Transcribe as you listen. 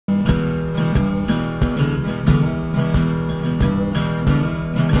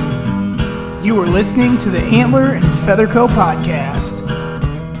You are listening to the Antler and Feather Co. podcast.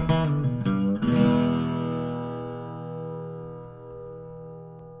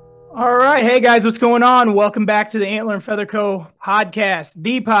 All right. Hey, guys, what's going on? Welcome back to the Antler and Feather Co. podcast,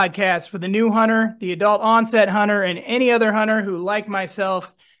 the podcast for the new hunter, the adult onset hunter, and any other hunter who, like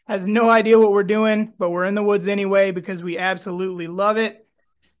myself, has no idea what we're doing, but we're in the woods anyway because we absolutely love it.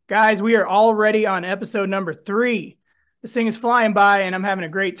 Guys, we are already on episode number 3. This thing is flying by, and I'm having a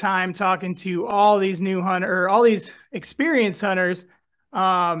great time talking to all these new hunters, all these experienced hunters,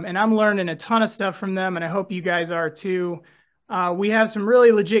 and I'm learning a ton of stuff from them, and I hope you guys are too. We have some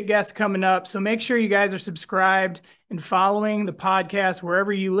really legit guests coming up, so make sure you guys are subscribed and following the podcast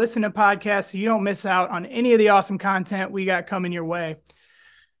wherever you listen to podcasts so you don't miss out on any of the awesome content we got coming your way.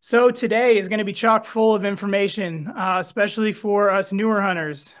 So today is going to be chock full of information, especially for us newer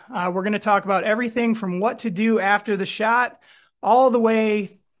hunters. We're going to talk about everything from what to do after the shot, all the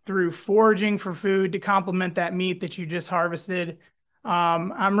way through foraging for food to complement that meat that you just harvested.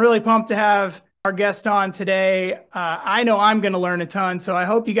 I'm really pumped to have our guest on today. I know I'm going to learn a ton, so I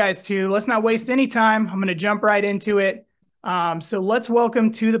hope you guys too. Let's not waste any time. I'm going to jump right into it. So let's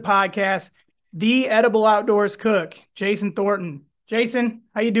welcome to the podcast, the Edible Outdoors cook, Jason Thornton. Jason,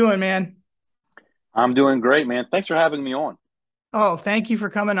 how you doing, man? I'm doing great, man. Thanks for having me on. Oh, thank you for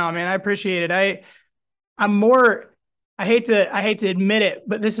coming on, man. I appreciate it. I hate to admit it,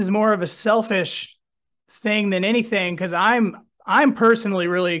 but this is more of a selfish thing than anything because I'm personally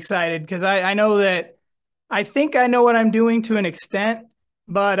really excited because I know that I think I know what I'm doing to an extent,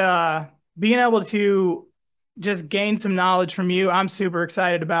 but being able to just gain some knowledge from you, I'm super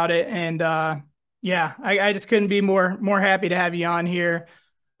excited about it. And yeah, I just couldn't be more happy to have you on here.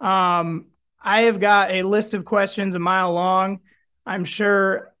 I have got a list of questions a mile long. I'm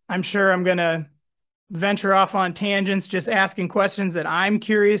sure I'm going to venture off on tangents, just asking questions that I'm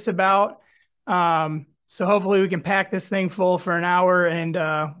curious about. So hopefully we can pack this thing full for an hour and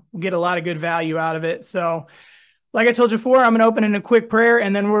get a lot of good value out of it. So like I told you before, I'm going to open in a quick prayer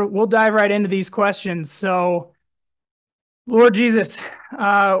and then we'll dive right into these questions. So Lord Jesus,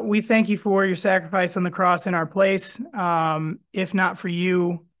 we thank you for your sacrifice on the cross in our place. If not for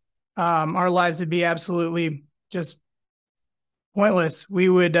you, our lives would be absolutely just pointless. We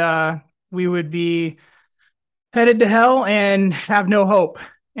would be headed to hell and have no hope.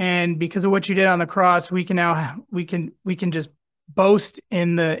 And because of what you did on the cross, we can just boast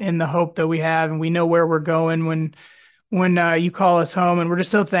in the hope that we have, and we know where we're going when you call us home, and we're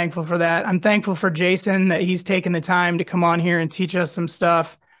just so thankful for that. I'm thankful for Jason that he's taken the time to come on here and teach us some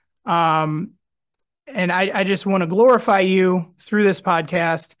stuff. And I just want to glorify you through this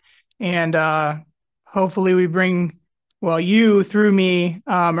podcast, and hopefully you through me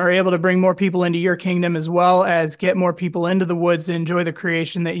are able to bring more people into your kingdom as well as get more people into the woods to enjoy the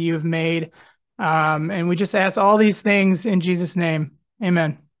creation that you've made. And we just ask all these things in Jesus' name.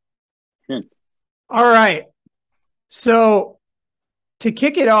 Amen. All right. So to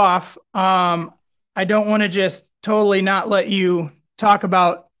kick it off, I don't want to just totally not let you talk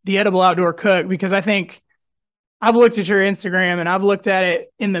about the Edible Outdoor Cook because I think I've looked at your Instagram and I've looked at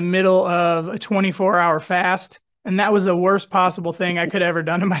it in the middle of a 24-hour fast, and that was the worst possible thing I could have ever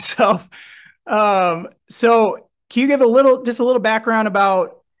done to myself. So can you give just a little background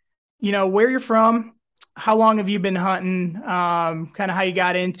about, where you're from, how long have you been hunting, kind of how you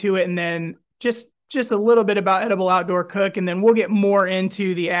got into it, and then just a little bit about Edible Outdoor Cook, and then we'll get more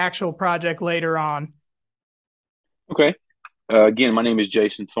into the actual project later on. Okay. Again, my name is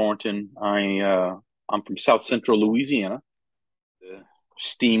Jason Thornton. I'm from South Central Louisiana, the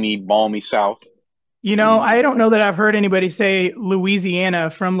steamy, balmy South. I don't know that I've heard anybody say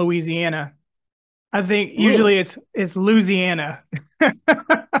Louisiana from Louisiana. I think usually it's Louisiana.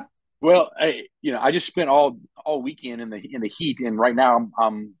 Well, I just spent all weekend in the heat, and right now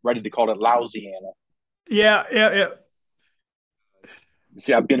I'm ready to call it Louisiana. Yeah.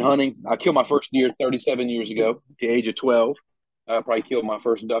 See, I've been hunting. I killed my first deer 37 years ago at the age of 12. I probably killed my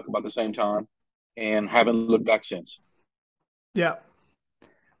first duck about the same time and haven't looked back since. Yeah.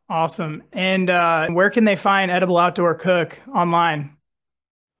 Awesome. And where can they find Edible Outdoor Cook online?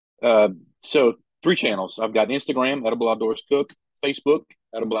 So 3 channels. I've got Instagram, Edible Outdoors Cook, Facebook,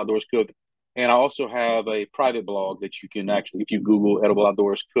 Edible Outdoors Cook, and I also have a private blog that you can actually, if you Google Edible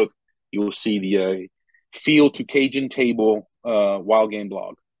Outdoors Cook, you will see the Field to Cajun Table wild game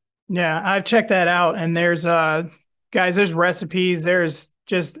blog. Yeah, I've checked that out, and there's there's recipes.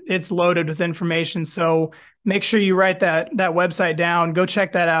 It's loaded with information. So make sure you write that website down. Go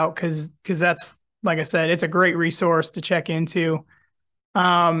check that out because that's, like I said, it's a great resource to check into.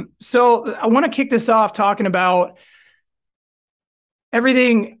 So I want to kick this off talking about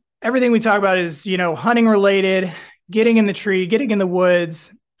everything everything we talk about is, hunting related, getting in the tree, getting in the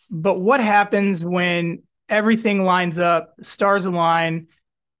woods. But what happens when everything lines up, stars align,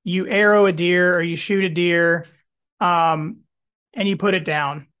 you arrow a deer or you shoot a deer, um, and you put it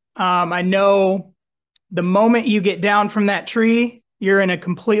down? I know the moment you get down from that tree, you're in a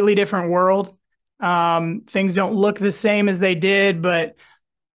completely different world. Things don't look the same as they did, but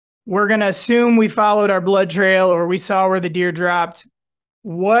we're going to assume we followed our blood trail or we saw where the deer dropped.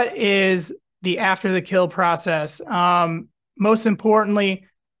 What is the after the kill process? Most importantly,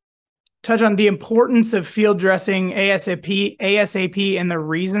 touch on the importance of field dressing ASAP and the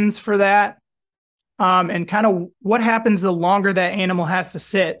reasons for that. And kind of what happens the longer that animal has to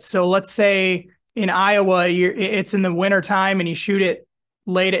sit. So let's say in Iowa, it's in the winter time and you shoot it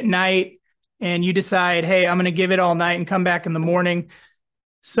late at night and you decide, hey, I'm going to give it all night and come back in the morning.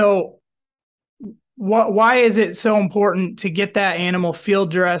 So why is it so important to get that animal field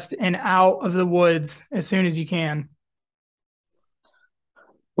dressed and out of the woods as soon as you can?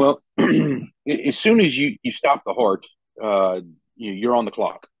 Well, as soon as you stop the heart, you're on the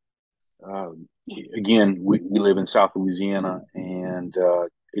clock. Uh, Again, we live in South Louisiana, and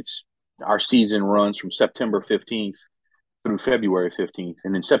it's our season runs from September 15th through February 15th.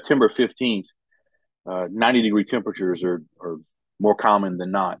 And in September 15th, 90-degree temperatures are more common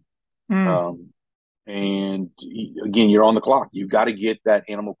than not. Mm, Um, and again, you're on the clock. You've got to get that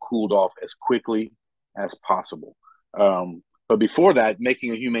animal cooled off as quickly as possible. But before that,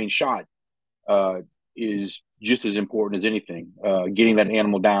 making a humane shot uh, is just as important as anything. Getting that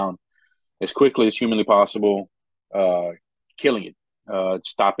animal down as quickly as humanly possible, uh, killing it,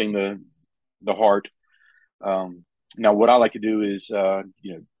 stopping the heart. Now, what I like to do is,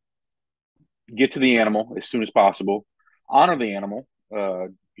 get to the animal as soon as possible, honor the animal.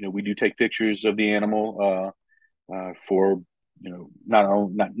 We do take pictures of the animal for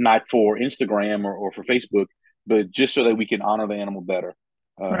not for Instagram or for Facebook, but just so that we can honor the animal better.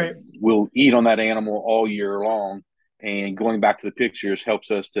 Uh, right. we'll eat on that animal all year long, and going back to the pictures helps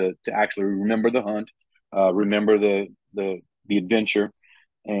us to actually remember the hunt, remember the adventure,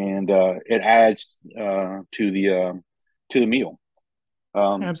 and it adds to the meal.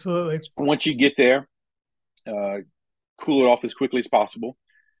 Um, Absolutely. Once you get there, uh, cool it off as quickly as possible.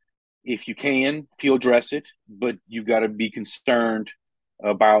 If you can, field dress it, but you've got to be concerned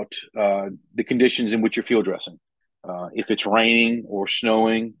about the conditions in which you're field dressing. If it's raining or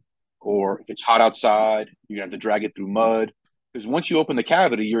snowing, or if it's hot outside, you're gonna have to drag it through mud, because once you open the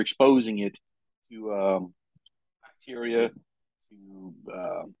cavity, you're exposing it to bacteria,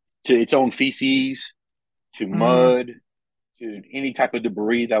 to its own feces, to Mm. mud, to any type of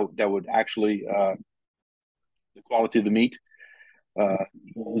debris that would actually the quality of the meat. Uh,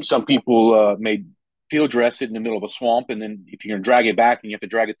 some people may field dress it in the middle of a swamp, and then if you're going to drag it back, and you have to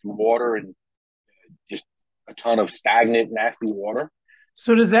drag it through water and just a ton of stagnant, nasty water.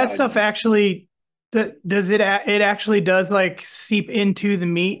 So does that Uh, stuff actually, does it actually does like seep into the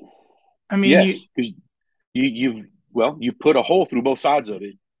meat? I mean, yes, because you've you put a hole through both sides of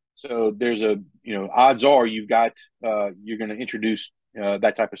it, so there's a odds are you're going to introduce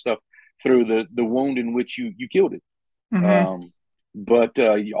that type of stuff through the wound in which you killed it. mm-hmm. Um, but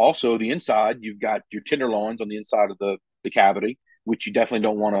also the inside, you've got your tenderloins on the inside of the cavity, which you definitely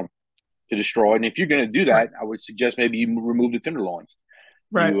don't want to destroy. And if you're going to do Right. that, I would suggest maybe you remove the tenderloins.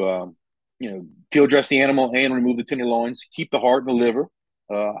 Right. Field dress the animal and remove the tenderloins. Keep the heart and the liver.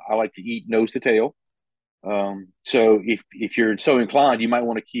 I like to eat nose to tail. So if you're so inclined, you might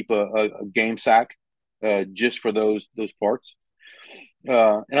want to keep a game sack just for those parts.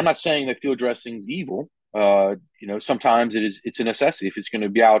 And I'm not saying that field dressing is evil. Sometimes it's a necessity. If it's going to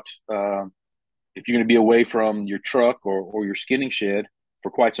be out, if you're going to be away from your truck or your skinning shed for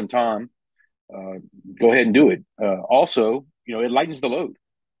quite some time, uh, go ahead and do it. Also, it lightens the load.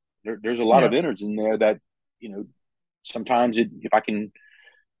 There's a lot of Yeah. innards in there that, you know, sometimes if I can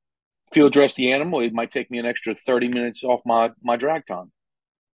field dress the animal, it might take me an extra 30 minutes off my drag time.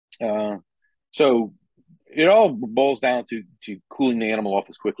 Uh, so it all boils down to cooling the animal off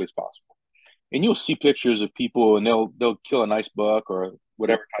as quickly as possible. And you'll see pictures of people, and they'll kill a nice buck or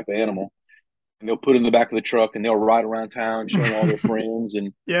whatever type of animal, and they'll put it in the back of the truck, and they'll ride around town showing all their friends,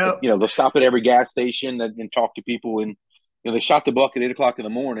 and Yep. they'll stop at every gas station and talk to people. And they shot the buck at 8 o'clock in the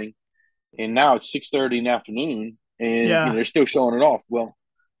morning, and now it's 6:30 in the afternoon, and Yeah. they're still showing it off. Well,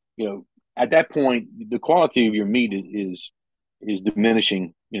 at that point, the quality of your meat is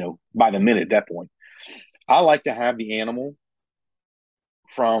diminishing, by the minute. At that point, I like to have the animal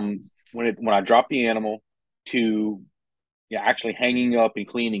from when I drop the animal to actually hanging up and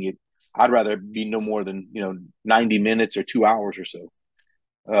cleaning it. I'd rather be no more than 90 minutes or 2 hours or so.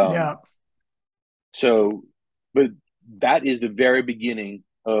 Um, Yeah. so, but that is the very beginning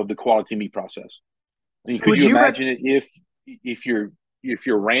of the quality meat process. I mean, So could would you you imagine it if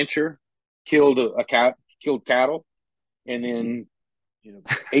your rancher killed killed cattle, and then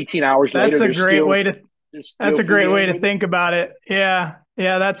 18 hours that's later a great way to they're that's still a great way fleeing to with it? think about it. Yeah.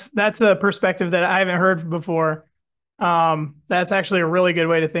 Yeah, that's a perspective that I haven't heard before. That's actually a really good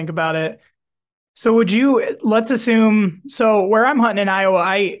way to think about it. So would you, let's assume, so where I'm hunting in Iowa,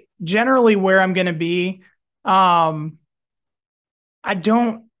 I generally where I'm going to be, um, I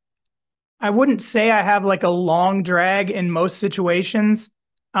don't, I wouldn't say I have like a long drag in most situations.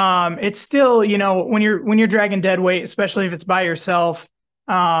 It's still, when you're dragging dead weight, especially if it's by yourself,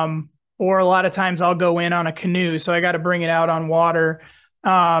 or a lot of times I'll go in on a canoe, so I got to bring it out on water.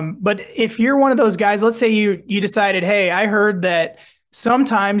 But if you're one of those guys, let's say you decided, hey, I heard that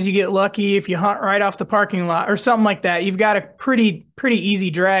sometimes you get lucky if you hunt right off the parking lot or something like that. You've got a pretty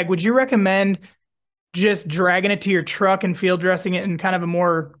easy drag. Would you recommend just dragging it to your truck and field dressing it in kind of a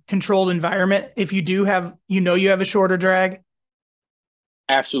more controlled environment if you do have, you have a shorter drag?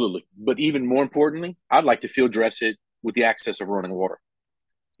 Absolutely. But even more importantly, I'd like to field dress it with the access of running water.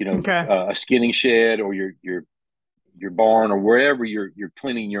 Okay. A skinning shed, or your barn, or wherever you're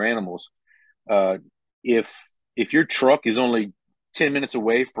cleaning your animals. Uh, if your truck is only 10 minutes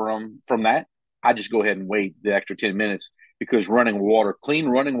away from that, I just go ahead and wait the extra 10 minutes, because clean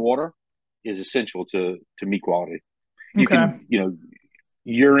running water, is essential to meat quality. You Okay. can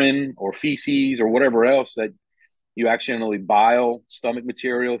urine or feces or whatever else that you accidentally bile stomach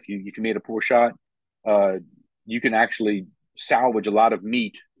material, if you made a poor shot, uh, you can actually salvage a lot of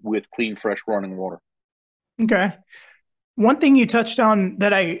meat with clean, fresh running water. Okay. One thing you touched on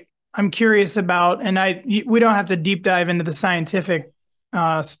that I'm curious about, and we don't have to deep dive into the scientific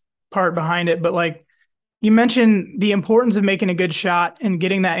uh, part behind it, but like you mentioned the importance of making a good shot and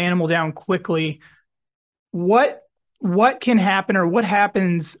getting that animal down quickly. What what can happen or what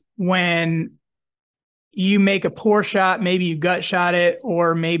happens when you make a poor shot, maybe you gut shot it,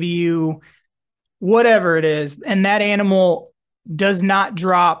 or maybe you whatever it is, and that animal does not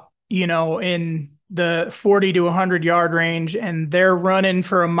drop, in the 40 to 100-yard range, and they're running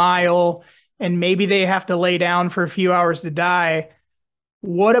for a mile, and maybe they have to lay down for a few hours to die.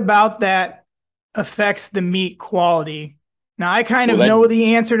 What about that affects the meat quality? Now, I kind Well, of that know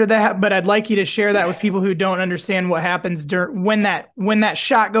the answer to that, but I'd like you to share that with people who don't understand what happens during when that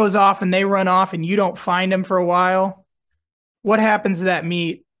shot goes off and they run off and you don't find them for a while. What happens to that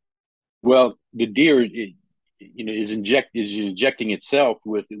meat? well, the deer, is injecting itself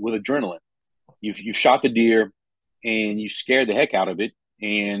with adrenaline. You've shot the deer, and you scared the heck out of it,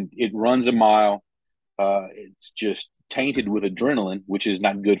 and it runs a mile. It's just tainted with adrenaline, which is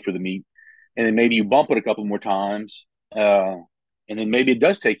not good for the meat. And then maybe you bump it a couple more times, and then maybe it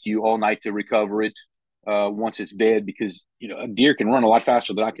does take you all night to recover it, once it's dead, because a deer can run a lot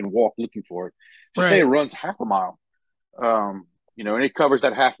faster than I can walk looking for it. So say it Right. runs half a mile, and it covers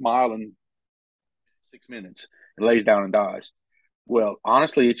that half mile in 6 minutes and lays down and dies. Well,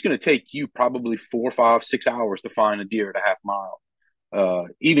 honestly, it's going to take you probably 4, 5, 6 hours to find a deer at a half mile.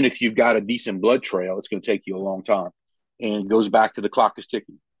 Even if you've got a decent blood trail, it's going to take you a long time. And it goes back to the clock is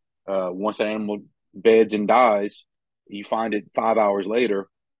ticking. Once that animal beds and dies, you find it 5 hours later.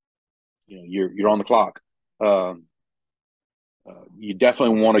 You're on the clock. Um, you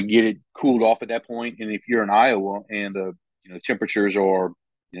definitely want to get it cooled off at that point. And if you're in Iowa and the temperatures are,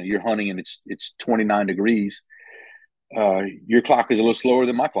 you're hunting and it's 29 degrees, your clock is a little slower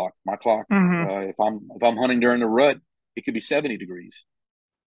than my clock. My clock, Mm-hmm. if I'm hunting during the rut, it could be 70 degrees.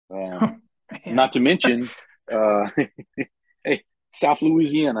 Oh, Um, man. Not to mention, uh, hey, South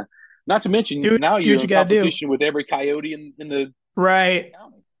Louisiana. Not to mention, now Do you're what you in gotta do. competition with every coyote in the Right.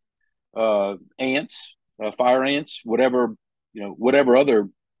 county. Ants, fire ants, whatever other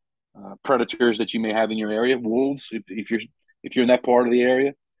predators that you may have in your area. Wolves, if you're in that part of the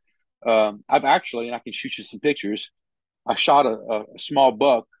area. I've actually, and I can shoot you some pictures. I shot a small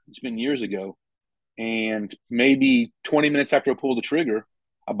buck. It's been years ago, and maybe 20 minutes after I pulled the trigger,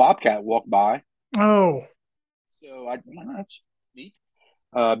 a bobcat walked by. Oh, So that's neat.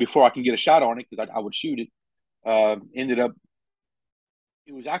 Before I can get a shot on it, because I would shoot it, ended up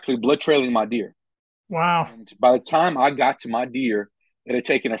it was actually blood trailing my deer. wow. And by the time I got to my deer, it had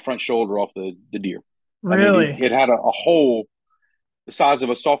taken a front shoulder off the deer. I mean, it, Really? it had a hole the size of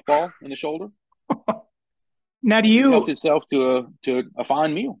a softball in the shoulder, Now, and it helped itself to a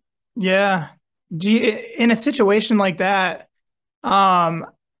fine meal. yeah, in a situation like that, um,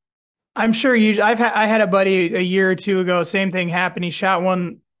 I'm sure I had a buddy a year or two ago, same thing happened. He shot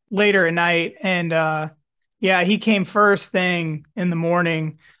one later at night and, Yeah, he came first thing in the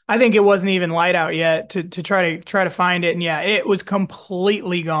morning. I think it wasn't even light out yet to try to find it. And yeah, it was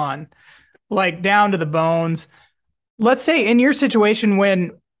completely gone, like down to the bones. Let's say in your situation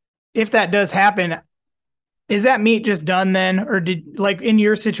when if that does happen, is that meat just done then? Or did like in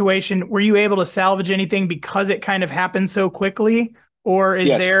your situation, were you able to salvage anything because it kind of happened so quickly? Or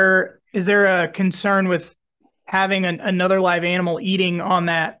Yes. is there a concern with having another live animal eating on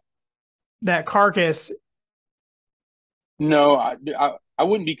that carcass? No, I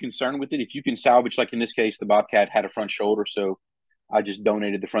wouldn't be concerned with it if you can salvage. Like in this case, the bobcat had a front shoulder, so I just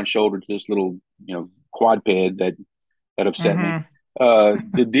donated the front shoulder to this little, quad ped that upset me. Mm-hmm.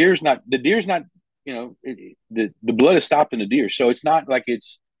 The deer's not, the blood is stopped in the deer, so it's not like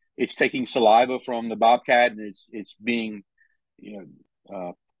it's taking saliva from the bobcat and it's being, you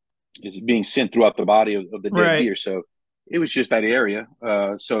is being sent throughout the body of the dead Right. deer. So it was just that area.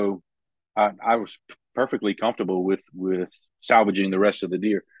 So I was perfectly comfortable with salvaging the rest of the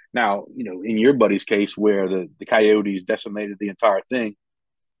deer. Now, in your buddy's case where the coyotes decimated the entire thing,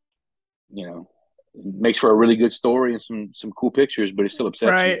 it makes for a really good story and some cool pictures, but it still upsets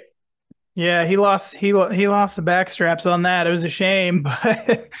you. Right. Yeah, he lost the back straps on that. It was a shame,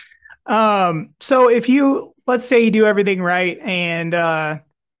 but so if you let's say you do everything right and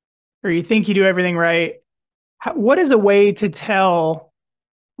or you think you do everything right, what is a way to tell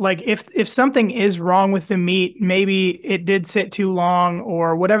like if something is wrong with the meat, maybe it did sit too long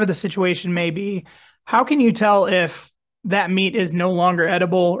or whatever the situation may be, how can you tell if that meat is no longer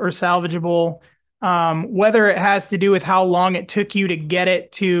edible or salvageable? Whether it has to do with how long it took you to get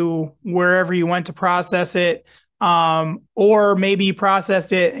it to wherever you went to process it, or maybe you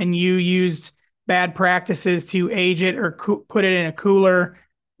processed it and you used bad practices to age it or put it in a cooler.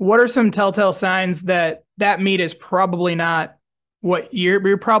 What are some telltale signs that that meat is probably not what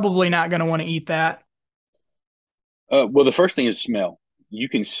you're probably not going to want to eat that. Well, the first thing is smell. You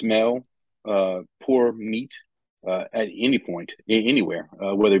can smell poor meat at any point, anywhere,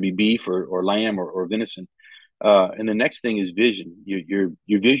 whether it be beef or lamb or venison. And the next thing is vision. Your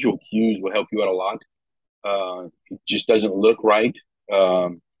visual cues will help you out a lot. It just doesn't look right.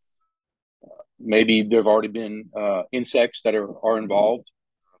 Um, Maybe there have already been insects that are involved.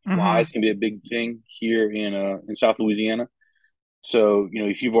 Mm-hmm. Flies can be a big thing here in South Louisiana. So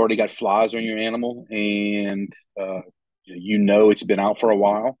if you've already got flies on your animal and it's been out for a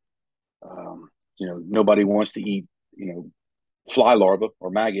while, nobody wants to eat fly larvae or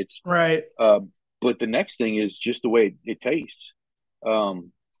maggots. Right. Uh, but the next thing is just the way it tastes. I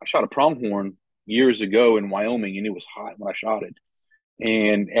shot a pronghorn years ago in Wyoming, and it was hot when I shot it,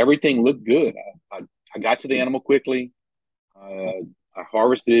 and everything looked good. I got to the animal quickly. I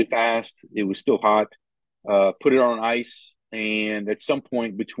harvested it fast. It was still hot. Put it on ice, and at some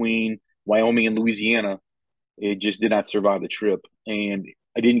point between Wyoming and Louisiana, it just did not survive the trip, and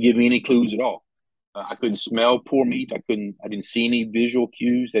it didn't give me any clues at all. I couldn't smell poor meat. I didn't see any visual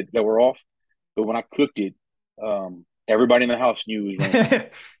cues that were off. But when I cooked it, everybody in the house knew it was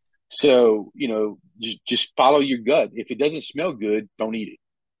rancid. So just follow your gut. If it doesn't smell good, don't eat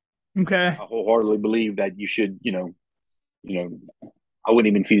it. Okay. I wholeheartedly believe that you should. You know, I wouldn't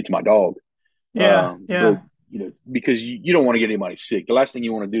even feed it to my dog. Yeah. But Yeah. because you don't want to get anybody sick. The last thing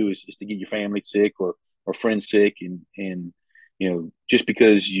you want to do is to get your family sick or friends sick, and just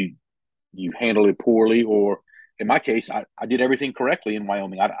because you handle it poorly, or in my case, I did everything correctly in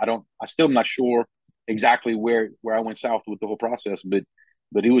Wyoming. I still am not sure exactly where I went south with the whole process, but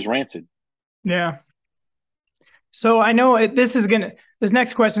it was rancid. Yeah. So I know this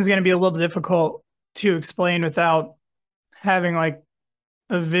next question is gonna be a little difficult to explain without having like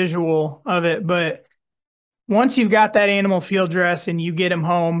a visual of it, but once you've got that animal field dress and you get him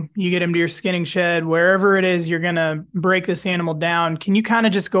home, you get him to your skinning shed, wherever it is you're going to break this animal down. Can you kind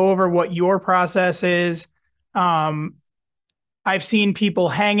of just go over what your process is? Um, I've seen people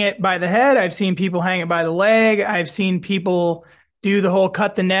hang it by the head. I've seen people hang it by the leg. I've seen people do the whole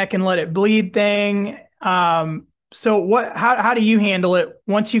cut the neck and let it bleed thing. So how do you handle it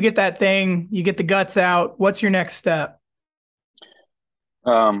once you get that thing, you get the guts out? What's your next step?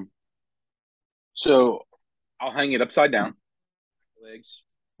 Um, so I'll hang it upside down, legs,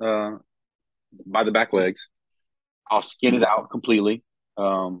 uh, by the back legs. I'll skin it out completely,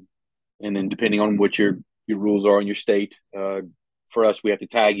 and then depending on what your rules are in your state, for us we have to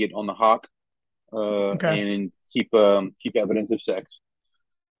tag it on the hock, Okay. and keep evidence of sex.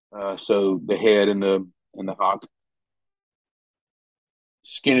 So the head and the hock,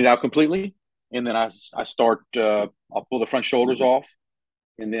 skin it out completely, and then I start. I'll pull the front shoulders off,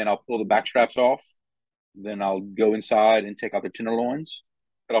 and then I'll pull the back straps off. Then I'll go inside and take out the tenderloins,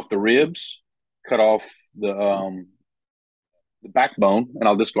 cut off the ribs, cut off the backbone, and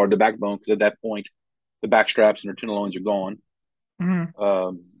I'll discard the backbone because at that point the back straps and the tenderloins are gone. Hmm.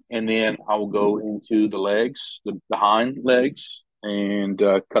 And then I will go into the legs, the hind legs, and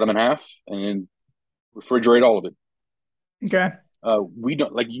cut them in half and refrigerate all of it. Okay. We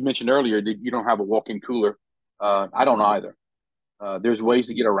don't, like you mentioned earlier, that you don't have a walk-in cooler. I don't either. There's ways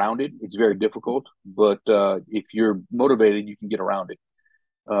to get around it. It's very difficult, but if you're motivated, you can get around it.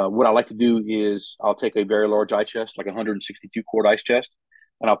 What I like to do is I'll take a very large ice chest, like a 162 quart ice chest,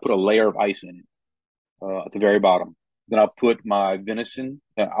 and I'll put a layer of ice in it at the very bottom. Then I'll put my venison.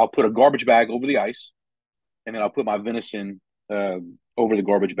 I'll put a garbage bag over the ice, and then I'll put my venison over the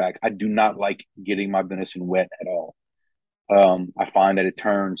garbage bag. I do not like getting my venison wet at all. I find that it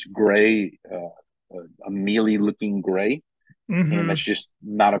turns gray, a mealy looking gray, and that's Hmm. just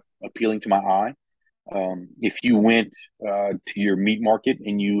not appealing to my eye. If you went to your meat market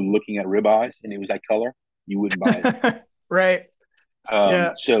and you looking at ribeyes and it was that color, you wouldn't buy it. Right.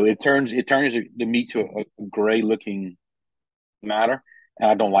 Yeah. So it turns the meat to a gray looking matter, and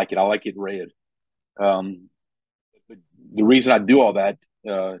I don't like it. I like it red. Um, the reason I do all that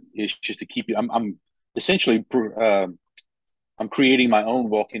is just to keep it. I'm essentially I'm creating my own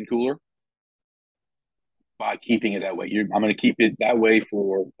walk-in cooler by keeping it that way. I'm going to keep it that way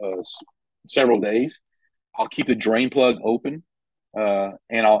for several days. I'll keep the drain plug open,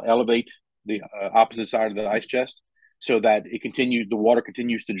 and I'll elevate the opposite side of the ice chest so that the water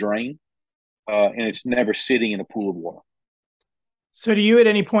continues to drain, and it's never sitting in a pool of water. So do you at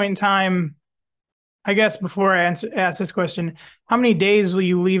any point in time, I guess before I ask this question, how many days will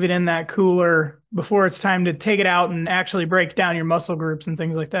you leave it in that cooler before it's time to take it out and actually break down your muscle groups and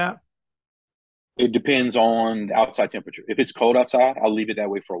things like that? It depends on the outside temperature. If it's cold outside, I'll leave it that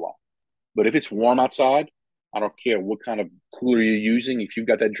way for a while. But if it's warm outside, I don't care what kind of cooler you're using. If you've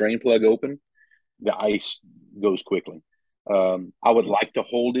got that drain plug open, the ice goes quickly. I would like to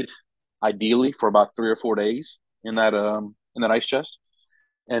hold it ideally for about 3 or 4 days in that ice chest,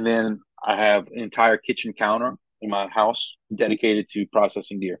 and then I have an entire kitchen counter in my house dedicated to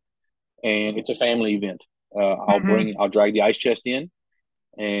processing deer, and it's a family event. Hmm. I'll drag the ice chest in,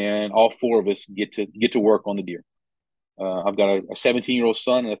 and all four of us get to work on the deer. I've got a 17-year-old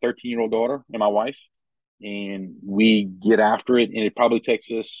son and a 13-year-old daughter and my wife, and we get after it. And it probably takes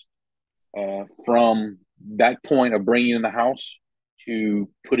us from that point of bringing it in the house to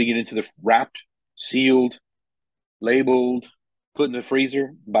putting it into the wrapped, sealed, labeled, put in the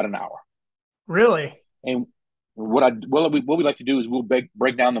freezer about an hour. Really? And what we like to do is we'll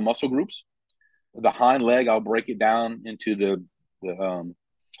break down the muscle groups. The hind leg, I'll break it down into the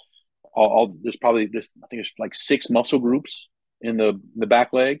there's probably this I think there's like six muscle groups in the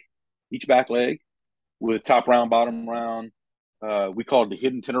back leg, each back leg with top round, bottom round. We call it the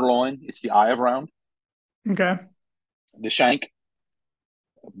hidden tenderloin. It's the eye of round. Okay. The shank,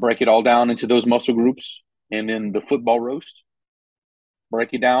 break it all down into those muscle groups, and then the football roast,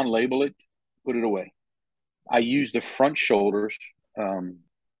 break it down, label it, put it away. I use the front shoulders. Um,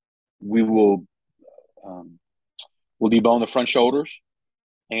 we will we'll debone the front shoulders,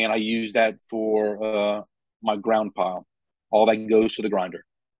 and I use that for my ground pile. All that goes to the grinder,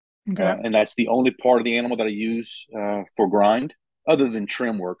 Okay. and that's the only part of the animal that I use for grind, other than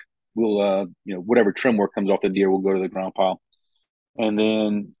trim work. We'll whatever trim work comes off the deer will go to the ground pile, and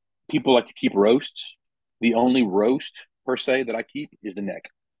then people like to keep roasts. The only roast per se that I keep is the neck.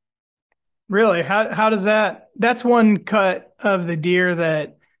 Really? How does that's one cut of the deer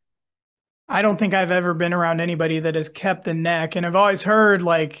that I don't think I've ever been around anybody that has kept the neck. And I've always heard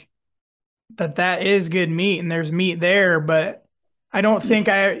like that is good meat and there's meat there, but I don't think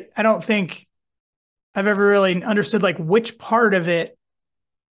I've ever really understood like which part of it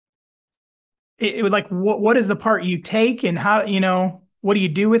would like what is the part you take and how, what do you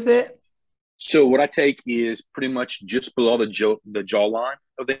do with it? So what I take is pretty much just below the jawline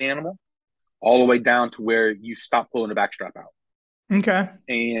of the animal, all the way down to where you stop pulling the backstrap out. Okay.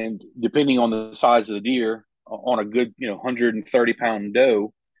 And depending on the size of the deer, on a good 130-pound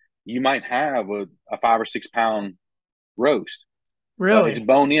doe, you might have a 5 or 6 pound roast. It's Really?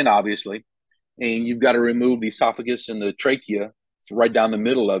 bone in, obviously, and you've got to remove the esophagus and the trachea. It's right down the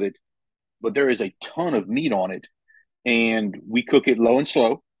middle of it, but there is a ton of meat on it, and we cook it low and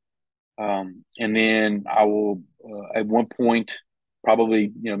slow. And then I will, at one point,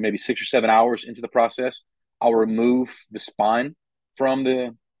 probably maybe 6 or 7 hours into the process, I'll remove the spine from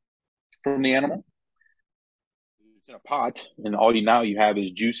the animal. It's in a pot, and you have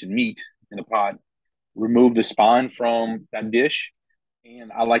is juice and meat in the pot. Remove the spine from that dish,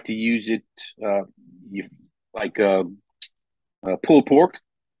 and I like to use it, you, like pulled pork.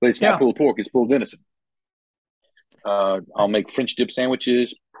 but it's not Yeah. pulled pork; it's pulled venison. I'll make French dip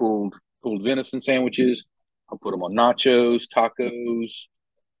sandwiches, pulled venison sandwiches. I'll put them on nachos, tacos,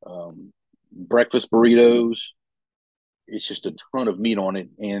 breakfast burritos. It's just a ton of meat on it,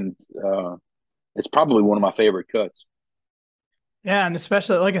 and it's probably one of my favorite cuts. Yeah. And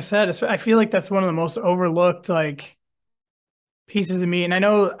especially, like I said, I feel like that's one of the most overlooked like pieces of meat. And I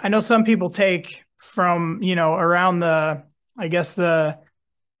know some people take from, around the, I guess the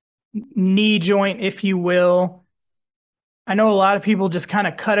knee joint, if you will. I know a lot of people just kind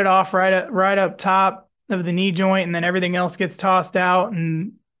of cut it off right up top of the knee joint, and then everything else gets tossed out.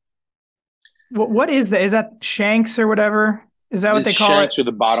 And what is that? Is that shanks or whatever? Is that what The they call it? shanks are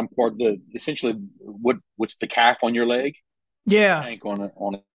the bottom part, the essentially what's the calf on your leg, Yeah. shank on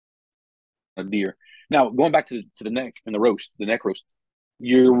a deer. Now going back to the neck and the neck roast,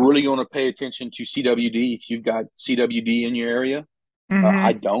 you're really going to pay attention to CWD if you've got CWD in your area. I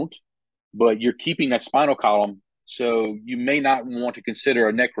Mm-hmm. don't, but you're keeping that spinal column, so you may not want to consider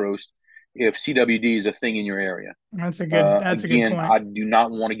a neck roast if CWD is a thing in your area. That's a good Again, point. I do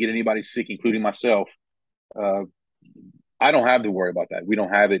not want to get anybody sick, including myself. Uh, I don't have to worry about that. We don't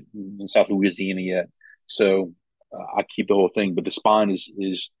have it in South Louisiana yet, so I keep the whole thing. But the spine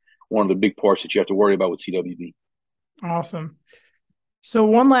is one of the big parts that you have to worry about with CWD. Awesome. So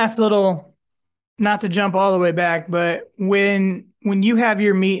one last little, not to jump all the way back, but when you have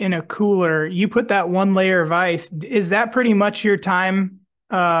your meat in a cooler, you put that one layer of ice. Is that pretty much your time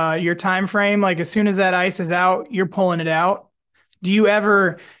frame? Like as soon as that ice is out, you're pulling it out. Do you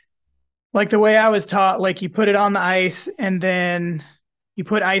ever, like the way I was taught, like you put it on the ice and then you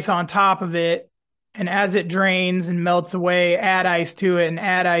put ice on top of it, and as it drains and melts away, add ice to it and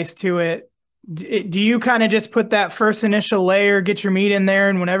add ice to it. Do you kind of just put that first initial layer, get your meat in there,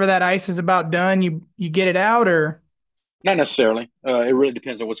 and whenever that ice is about done, you get it out, or Not necessarily. It really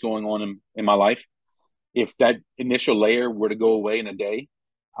depends on what's going on in my life. If that initial layer were to go away in a day,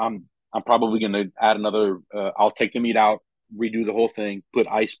 I'm probably going to add another. I'll take the meat out, redo the whole thing, put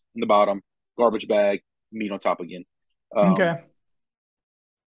ice in the bottom, garbage bag, meat on top again. Um, okay,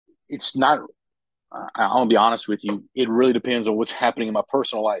 it's not. I'll be honest with you. It really depends on what's happening in my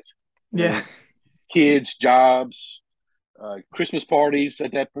personal life. yeah. Kids, jobs, Christmas parties.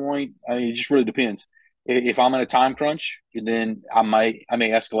 At that point, I mean, it just really depends. If I'm in a time crunch, then I may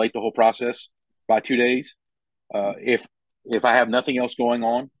escalate the whole process by 2 days. If I have nothing else going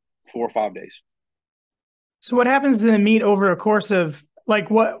on, 4 or 5 days. So what happens to the meat over a course of like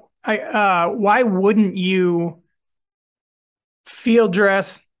what I why wouldn't you field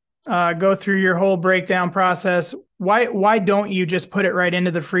dress, go through your whole breakdown process? Why don't you just put it right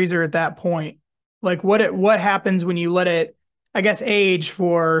into the freezer at that point? Like what happens when you let it, I guess, age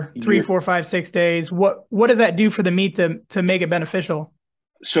for three, You're 4, 5, 6 days? What does that do for the meat to make it beneficial?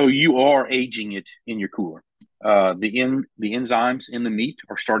 so you are aging it in your cooler. The enzymes in the meat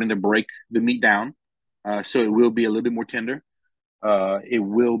are starting to break the meat down, so it will be a little bit more tender. It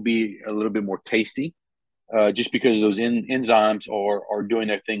will be a little bit more tasty, just because those enzymes are doing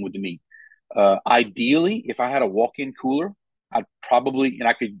their thing with the meat. Ideally, if I had a walk-in cooler, I'd probably, and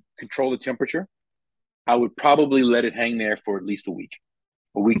I could control the temperature, I would probably let it hang there for at least a week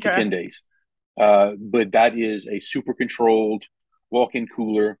to Okay. 10 days. But that is a super controlled walk-in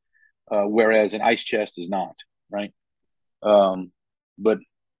cooler, whereas an ice chest is not, right? Um, but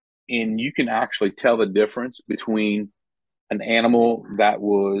and you can actually tell the difference between an animal that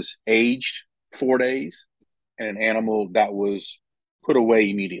was aged 4 days and an animal that was put away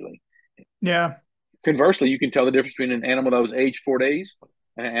immediately. Yeah. Conversely, you can tell the difference between an animal that was aged 4 days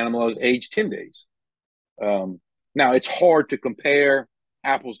and an animal that was aged 10 days. Um, Now, it's hard to compare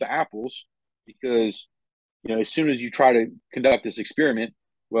apples to apples because, as soon as you try to conduct this experiment,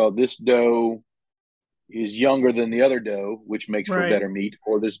 well, this doe is younger than the other doe, which makes for Right. better meat,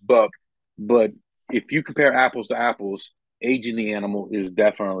 or this buck. But if you compare apples to apples, aging the animal is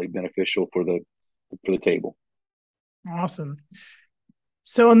definitely beneficial for the table. Awesome.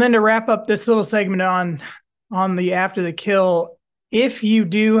 So, and then to wrap up this little segment on the after the kill, if you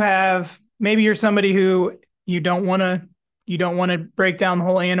do have, maybe you're somebody who you don't want to you don't want to break down the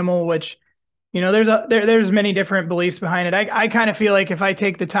whole animal, which there's many different beliefs behind it. I kind of feel like if I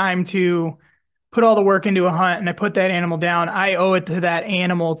take the time to put all the work into a hunt and I put that animal down, I owe it to that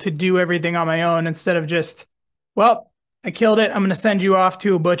animal to do everything on my own instead of just, well, I killed it, I'm going to send you off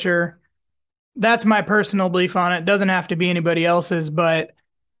to a butcher. That's my personal belief on it. It doesn't have to be anybody else's, but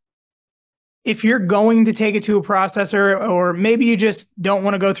if you're going to take it to a processor, or maybe you just don't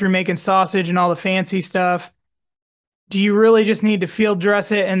want to go through making sausage and all the fancy stuff, do you really just need to field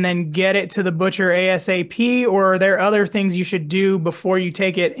dress it and then get it to the butcher ASAP, or are there other things you should do before you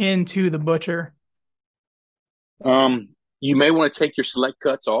take it into the butcher? You may want to take your select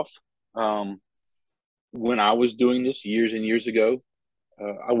cuts off. Um, when I was doing this years and years ago,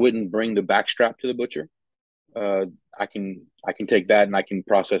 I wouldn't bring the back strap to the butcher. Uh, I can take that and I can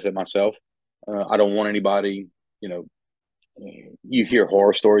process it myself. I don't want anybody, you know, you hear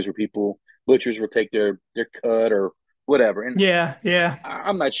horror stories where people butchers will take their cut or whatever, and Yeah, yeah,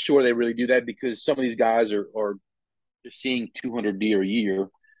 I'm not sure they really do that because some of these guys are just seeing 200 deer a year.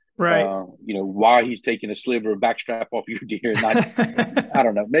 right. Why he's taking a sliver of backstrap off your deer, not I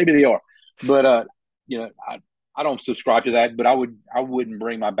don't know. Maybe they are, but I don't subscribe to that. But I wouldn't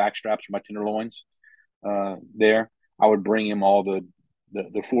bring my backstraps or my tenderloins there. I would bring him all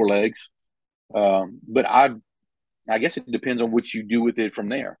the four legs. But I guess it depends on what you do with it from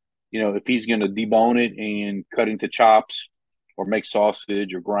there. If he's going to debone it and cut into chops or make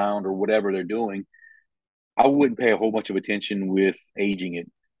sausage or ground or whatever they're doing, I wouldn't pay a whole bunch of attention with aging it.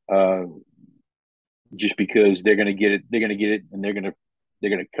 Uh, just because they're gonna get it, and they're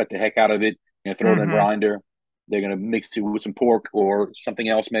gonna cut the heck out of it and throw it in a Hmm. grinder. They're gonna mix it with some pork or something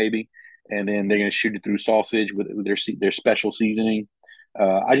else maybe, and then they're gonna shoot it through sausage with their special seasoning.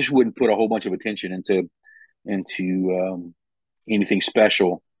 I just wouldn't put a whole bunch of attention into anything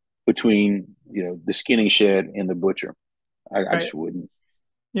special between the skinning shed and the butcher. I Right. just wouldn't.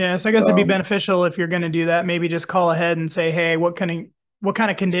 Yeah, so I guess it'd be Um, beneficial if you're going to do that. Maybe just call ahead and say, "Hey, what kind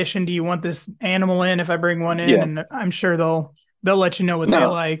of condition do you want this animal in if I bring one in?" yeah. And I'm sure they'll let you know what they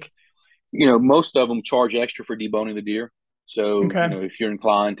Now, like. most of them charge extra for deboning the deer. So, Okay. if you're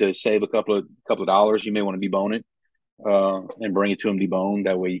inclined to save a couple of dollars, you may want to debone it and bring it to them deboned.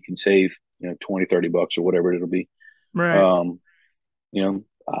 That way you can save, 20, $30 or whatever it'll be. Right. Um,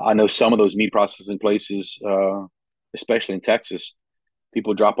 I know some of those meat processing places, especially in Texas,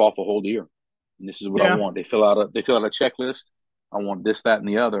 people drop off a whole deer. And this is what I Yeah. want. They fill out a checklist. I want this, that, and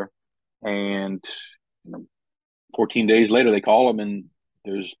the other. And you know, 14 days later, they call them and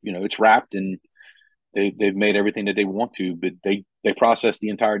it's wrapped and they've made everything that they want to, but they process the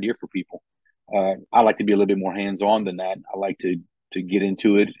entire deer for people. I like to be a little bit more hands on than that. I like to get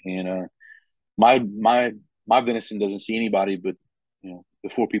into it, and my venison doesn't see anybody but the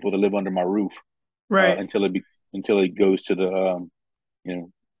four people that live under my roof uh, Right. until it be, until it goes to the you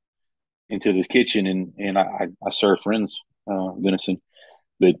know into the kitchen and I serve friends venison,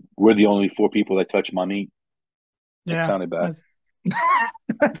 but we're the only four people that touch my meat. That Yeah. sounded bad. That's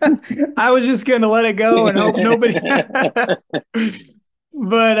I was just going to let it go and hope nobody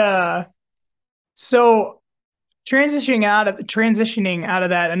But so transitioning out of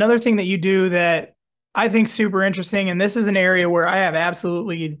that, another thing that you do that I think super interesting, and this is an area where I have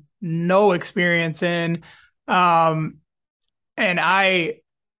absolutely no experience in. Um, and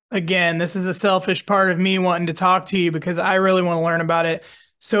again, this is a selfish part of me wanting to talk to you because I really want to learn about it.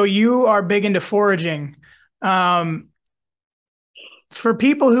 So you are big into foraging. Um, for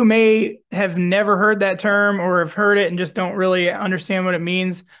people who may have never heard that term or have heard it and just don't really understand what it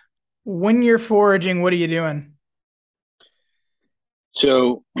means, when you're foraging, what are you doing?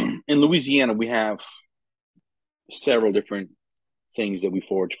 So in Louisiana, we have several different things that we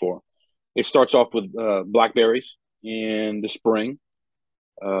forage for. It starts off with blackberries in the spring,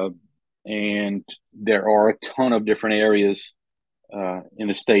 uh, and there are a ton of different areas in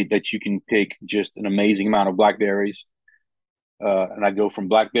the state that you can pick just an amazing amount of blackberries. And I go from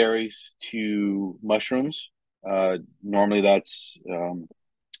blackberries to mushrooms. Normally, that's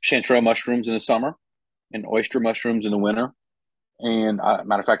chanterelle mushrooms in the summer and oyster mushrooms in the winter. And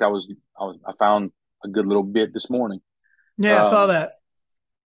matter of fact, I found a good little bit this morning. Yeah, I saw Um, that.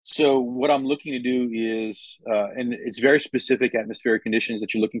 so what I'm looking to do is, and it's very specific atmospheric conditions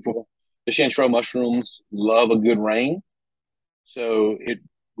that you're looking for. The chanterelle mushrooms love a good rain, so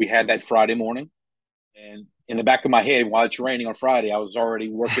we had that Friday morning, and in the back of my head, while it's raining on Friday, I was already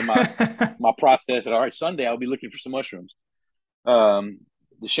working my process. And all right, Sunday I'll be looking for some mushrooms. Um,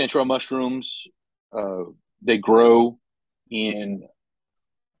 the chanterelle mushrooms, uh, they grow in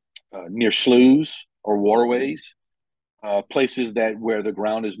near sloughs or waterways, places that where the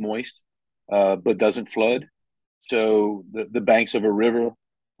ground is moist but doesn't flood. So the banks of a river,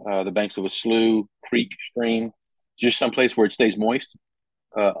 the banks of a slough, creek, stream, just someplace where it stays moist,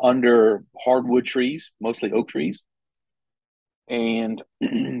 under hardwood trees, mostly oak trees. And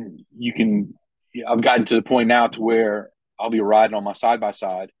you can, I've gotten to the point now to where I'll be riding on my side by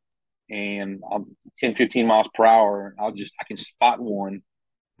side and I'm 10, 15 miles per hour. I can spot one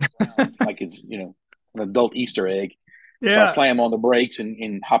like it's, an adult Easter egg. So I Yeah. slam on the brakes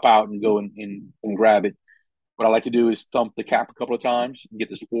and hop out and go and grab it. what I like to do is thump the cap a couple of times and get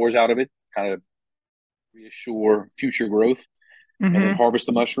the spores out of it, kind of reassure future growth, and then Mm-hmm. harvest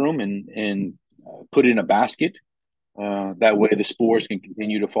the mushroom and put it in a basket. That way, the spores can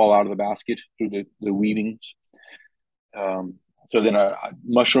continue to fall out of the basket through the weavings. Um, so then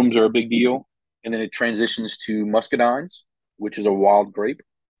mushrooms are a big deal. And then it transitions to muscadines, which is a wild grape.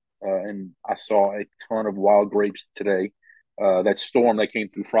 And I saw a ton of wild grapes today. That storm that came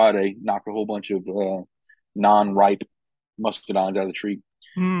through Friday knocked a whole bunch of non-ripe muscadines out of the tree.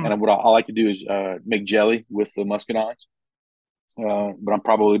 Mm. And what I like to do is make jelly with the muscadines. But I'm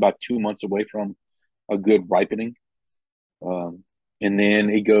probably about 2 months away from a good ripening. Um, and then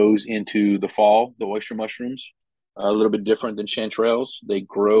it goes into the fall, the oyster mushrooms, a little bit different than chanterelles. They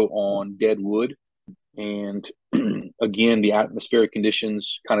grow on dead wood. And again, the atmospheric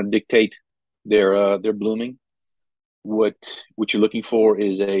conditions kind of dictate their blooming. What you're looking for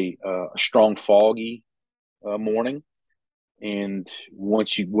is a strong foggy morning, and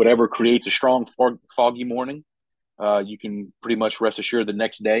once you whatever creates a strong foggy morning, you can pretty much rest assured the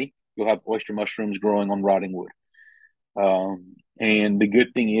next day you'll have oyster mushrooms growing on rotting wood. And the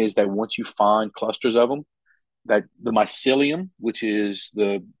good thing is that once you find clusters of them, that the mycelium, which is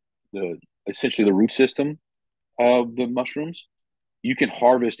the essentially the root system of the mushrooms, you can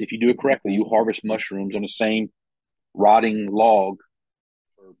harvest if you do it correctly. You harvest mushrooms on the same rotting log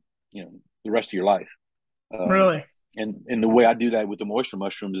for the rest of your life. Um, Really? and the way I do that with the moisture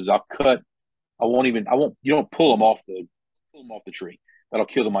mushrooms is I'll cut. I won't. You don't pull them off the tree. That'll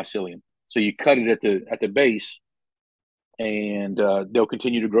kill the mycelium. So you cut it at the base, and they'll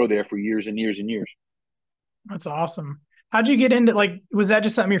continue to grow there for years and years and years. That's awesome. How'd you get into like, was that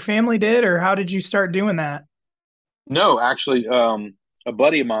just something your family did, or how did you start doing that? No, actually, a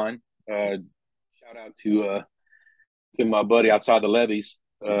buddy of mine. Shout out to my buddy outside the levees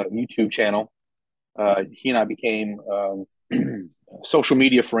YouTube channel. He and I became social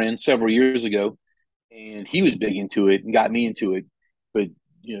media friends several years ago, and he was big into it and got me into it. But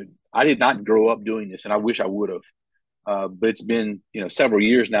I did not grow up doing this, and I wish I would have. But it's been several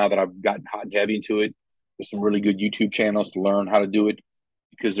years now that I've gotten hot and heavy into it. There's some really good YouTube channels to learn how to do it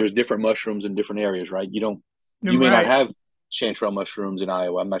because there's different mushrooms in different areas, right? You may not Right. have chanterelle mushrooms in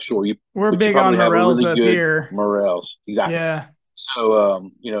Iowa. I'm not sure We're but you big on probably have a morels really up good here. morels. Exactly. Yeah.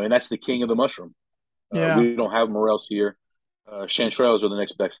 So and that's the king of the mushroom. Yeah. We don't have morels here. Chanterelles are the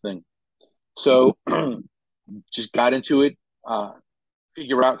next best thing. So just got into it.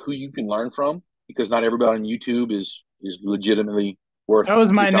 Figure out who you can learn from because not everybody on YouTube is legitimately worth That was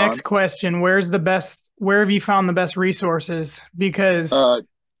your my next time. question. Where have you found the best resources? Because Uh,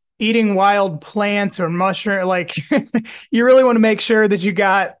 eating wild plants or mushroom, like you really want to make sure that you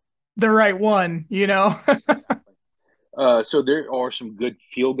got the right one, you know? exactly. So there are some good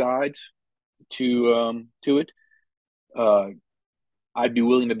field guides to it. Uh, I'd be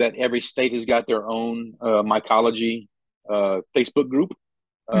willing to bet every state has got their own mycology Facebook group,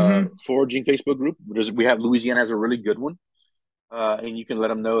 Hmm. foraging Facebook group. We have Louisiana has a really good one, and you can let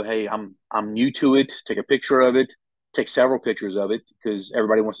them know, hey, I'm new to it. Take a picture of it. Take several pictures of it because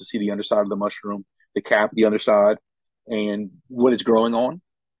everybody wants to see the underside of the mushroom, the cap, the underside, and what it's growing on.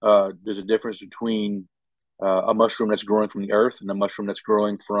 There's a difference between a mushroom that's growing from the earth and a mushroom that's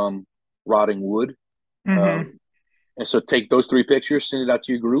growing from rotting wood. Hmm. Um, and so take those three pictures, send it out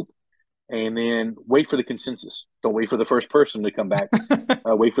to your group, and then wait for the consensus. Don't wait for the first person to come back.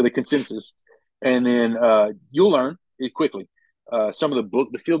 Wait for the consensus, and then you'll learn it quickly. Some of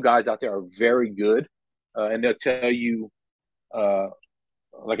the field guides out there are very good, and they'll tell you uh,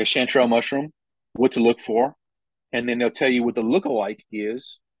 like a chanterelle mushroom what to look for, and then they'll tell you what the lookalike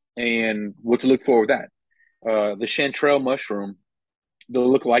is and what to look for with that. The chanterelle mushroom, the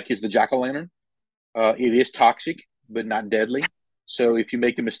lookalike is the jack o' lantern. It is toxic, but not deadly. So if you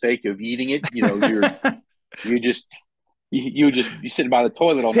make a mistake of eating it, you just you just be sitting by the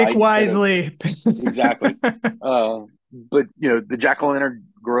toilet all Pick night instead of wisely. exactly. But the jack o' lantern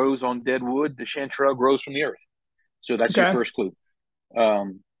grows on dead wood. The chanterelle grows from the earth. So that's your Okay. first clue.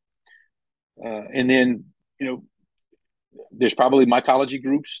 Um, and then there's probably mycology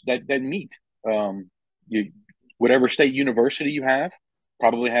groups that meet. Um, you, whatever state university you have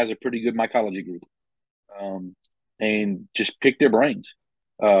probably has a pretty good mycology group. Um, and just pick their brains.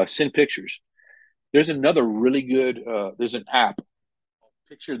 Send pictures. There's another really good. There's an app.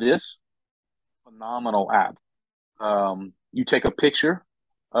 Picture this phenomenal app. You take a picture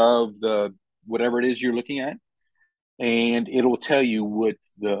of the whatever it is you're looking at, and it'll tell you what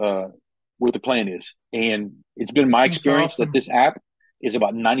the plan is. And it's been my That's experience that awesome. this app is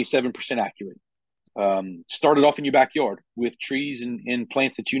about 97% accurate. Start it off in your backyard with trees and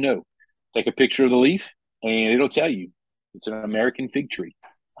plants that you know. Take a picture of the leaf, and it'll tell you it's an American fig tree.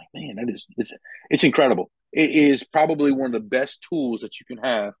 Like, man, it's incredible. It is probably one of the best tools that you can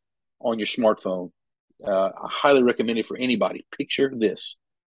have on your smartphone. I highly recommend it for anybody. Picture this.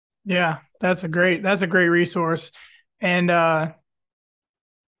 Yeah, that's a great resource. And I'm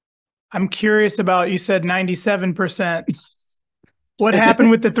curious about, you said 97%. What happened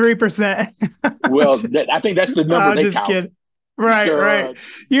with the 3%? Well, I think that's the number I'm they just count. kidding. Right, So, right.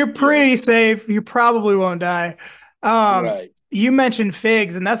 You're you know, pretty safe. You probably won't die. right. You mentioned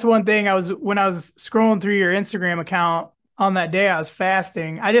figs, and that's one thing when I was scrolling through your Instagram account on that day I was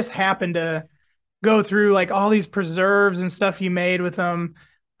fasting. I just happened to go through like all these preserves and stuff you made with them.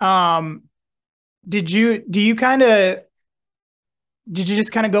 Um, do you kind of did you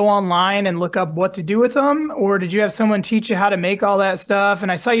just kind of go online and look up what to do with them, or did you have someone teach you how to make all that stuff?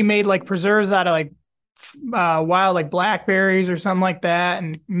 And I saw you made like preserves out of like wild like blackberries or something like that,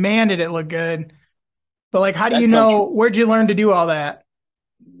 and man, did it look good. But like, how do you That comes know? from Where'd you learn to do all that?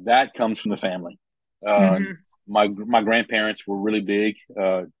 the family. Mm-hmm. My grandparents were really big,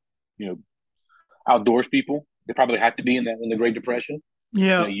 you know, outdoors people. They probably had to be in the Great Depression. You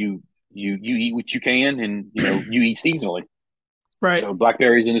know, Yeah. you eat what you can, and you eat seasonally. Right. So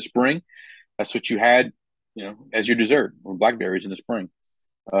blackberries in the spring, that's what you had, as your dessert, or blackberries in the spring.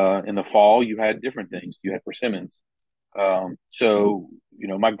 In the fall, you had different things. You had persimmons. So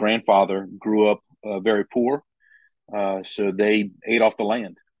my grandfather grew up very poor, so they ate off the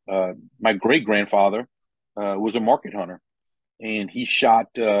land. My great grandfather was a market hunter, and he shot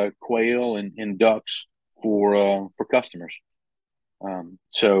quail and ducks for customers.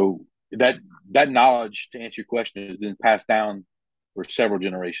 So that knowledge, to answer your question, has been passed down for several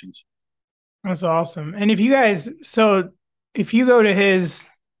generations. That's awesome. And if you go to his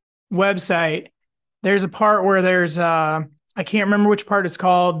website, there's a part where there's I can't remember which part it's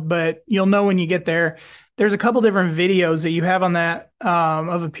called, but you'll know when you get there. There's a couple different videos that you have on that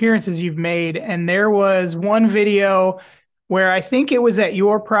of appearances you've made, and there was one video where I think it was at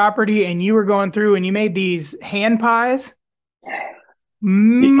your property, and you were going through and you made these hand pies.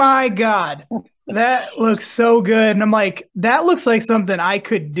 My God, that looks so good. And I'm like, that looks like something I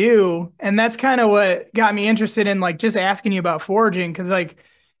could do. And that's kind of what got me interested in like just asking you about foraging. Cause like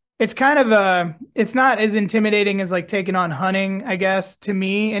it's kind of it's not as intimidating as like taking on hunting, I guess, to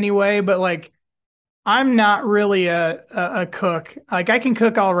me anyway. But like I'm not really a cook. Like I can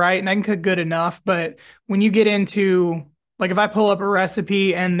cook all right and I can cook good enough, but when you get into like if I pull up a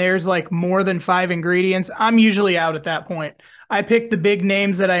recipe and there's like more than 5 ingredients, I'm usually out at that point. I pick the big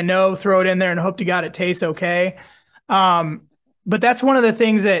names that I know, throw it in there and hope to God it tastes okay. Um, but that's one of the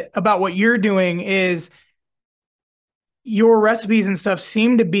things that about what you're doing is your recipes and stuff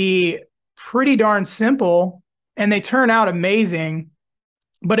seem to be pretty darn simple and they turn out amazing,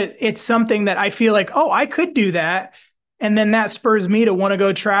 but it's something that I feel like, oh, I could do that. And then that spurs me to want to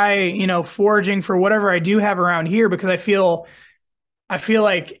go try, foraging for whatever I do have around here because I feel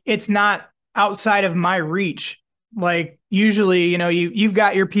like it's not outside of my reach. Like usually, you've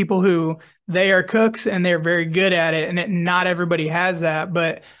got your people who they are cooks and they're very good at it, and not everybody has that.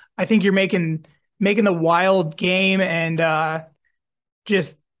 But I think you're making the wild game and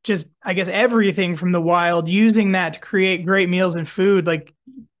just I guess everything from the wild, using that to create great meals and food. Like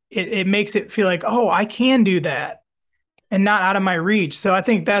it makes it feel like, oh, I can do that and not out of my reach. So I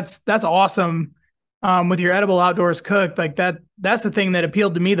think that's awesome. With your edible outdoors cooked, like that's the thing that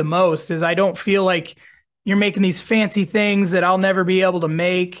appealed to me the most is I don't feel like you're making these fancy things that I'll never be able to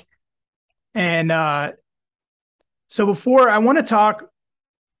make. And so before I want to talk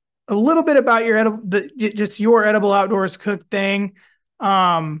a little bit about just your edible outdoors cooked thing.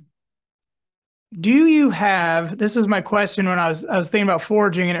 Um, do you have, this is my question when I was thinking about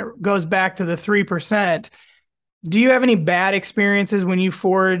foraging and it goes back to the 3%. Do you have any bad experiences when you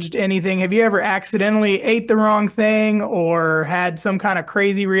foraged anything? Have you ever accidentally ate the wrong thing or had some kind of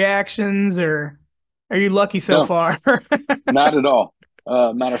crazy reactions, or are you lucky so No, far? not at all.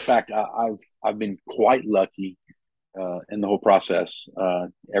 Matter of fact, I've been quite lucky in the whole process.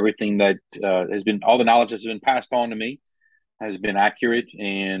 Everything that has been, all the knowledge that's been passed on to me has been accurate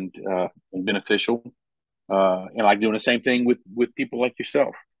and beneficial. And like doing the same thing with people like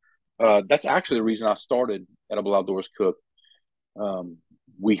yourself. That's actually the reason I started Edible Outdoors Cook. Um,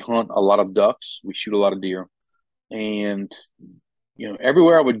 we hunt a lot of ducks, we shoot a lot of deer, and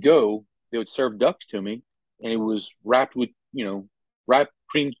everywhere I would go, they would serve ducks to me, and it was wrapped it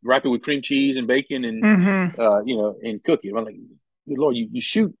with cream cheese and bacon and Mm-hmm. and cook it. I'm like, good Lord, you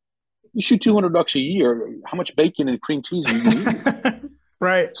shoot 200 ducks a year. How much bacon and cream cheese are you going to use?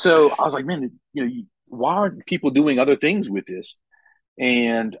 Right. So I was like, man, why aren't people doing other things with this?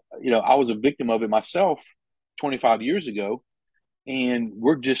 And, I was a victim of it myself 25 years ago. And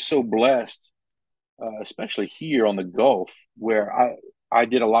we're just so blessed, especially here on the Gulf, where I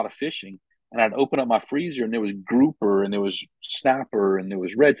did a lot of fishing. And I'd open up my freezer and there was grouper and there was snapper and there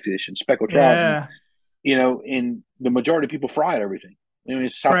was redfish and speckled trout. And, Yeah. and the majority of people fry everything. I mean,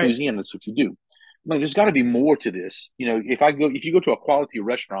 it's South Right. Louisiana, that's what you do. Like, there's got to be more to this. If you go to a quality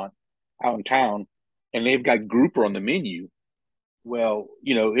restaurant out in town and they've got grouper on the menu, well,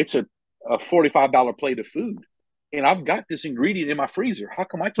 it's a $45 plate of food. And I've got this ingredient in my freezer. How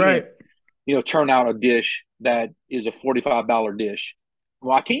come I can't, Right. turn out a dish that is a $45 dish?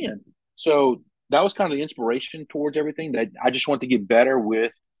 Well, I can. So that was kind of the inspiration towards everything, that I just want to get better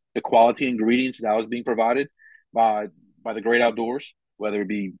with the quality ingredients that was being provided by by the great outdoors, whether it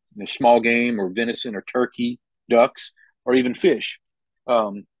be small game or venison or turkey, ducks, or even fish.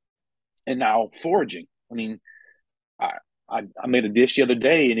 Um, and now foraging. I mean, I, I made a dish the other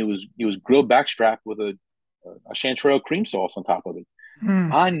day, and it was grilled backstrap with a chanterelle cream sauce on top of it. Hmm.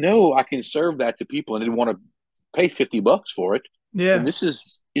 I know I can serve that to people, and they want to pay $50 for it. And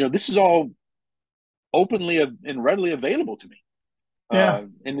Yeah. this is all openly and readily available to me. Yeah.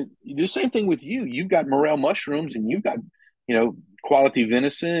 And the same thing with you. You've got morel mushrooms, and you've got quality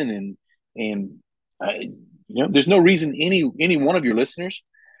venison, and there's no reason any one of your listeners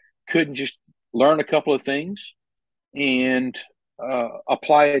couldn't just learn a couple of things and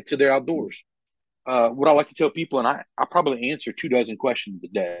apply it to their outdoors. What I like to tell people, and I probably answer 2 dozen questions a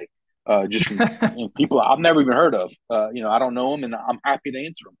day, just from people I've never even heard of. I don't know them, and I'm happy to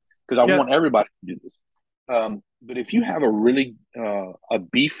answer them because I Yeah. want everybody to do this. But if you have a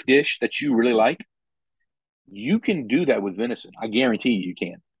beef dish that you really like, you can do that with venison. I guarantee you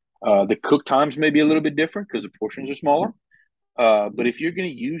can. The cook times may be a little bit different because the portions are smaller. But if you're going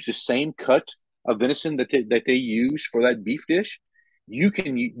to use the same cut of venison that they use for that beef dish, you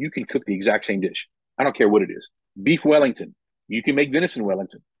can cook the exact same dish. I don't care what it is. Beef Wellington. You can make venison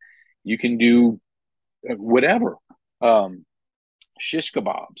Wellington. You can do whatever. Um, Shish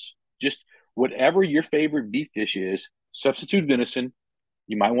kebabs. Just whatever your favorite beef dish is. Substitute venison.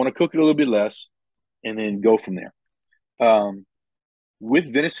 You might want to cook it a little bit less, and then go from there. Um,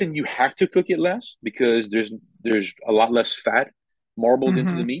 with venison, you have to cook it less because there's a lot less fat marbled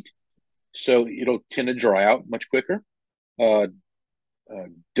into the Hmm. meat, so it'll tend to dry out much quicker. Uh,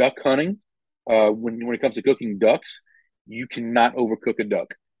 Duck hunting, when it comes to cooking ducks, you cannot overcook a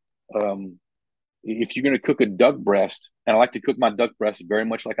duck. Um, if you're going to cook a duck breast, and I like to cook my duck breast very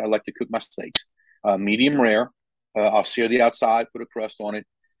much like I like to cook my steaks, medium rare. I'll sear the outside, put a crust on it,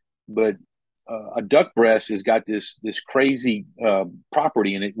 but a duck breast has got this crazy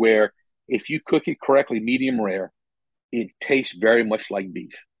property in it where if you cook it correctly, medium rare, it tastes very much like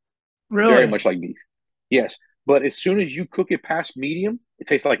beef, very Really? much like beef. Yes, but as soon as you cook it past medium, it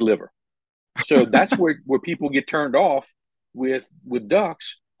tastes like liver. So that's where people get turned off with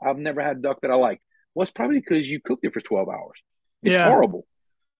ducks. I've never had duck that I like. Well, it's probably because you cooked it for 12 hours. It's Yeah. horrible.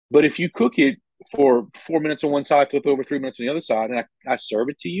 But if you cook it for 4 minutes on one side, flip over 3 minutes on the other side, and I serve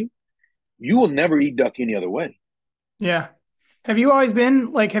it to you, you will never eat duck any other way. Yeah. Have you always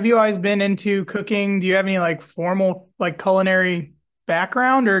been into cooking? Do you have any like formal like culinary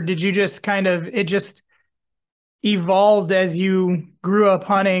background, or did you just kind of it just evolved as you grew up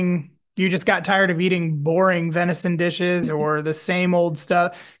hunting? You just got tired of eating boring venison dishes or the same old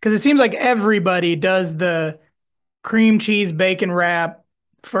stuff? Because it seems like everybody does the cream cheese bacon wrap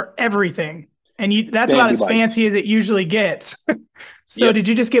for everything. And that's about Family as bites. fancy as it usually gets. So Yep. did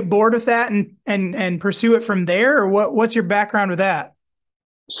you just get bored with that and pursue it from there? Or what's your background with that?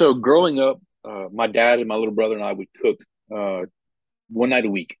 So growing up, my dad and my little brother and I would cook uh, one night a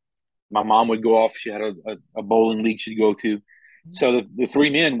week. My mom would go off. She had a bowling league she'd go to. So the three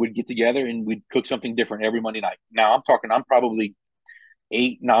men would get together and we'd cook something different every Monday night. Now I'm probably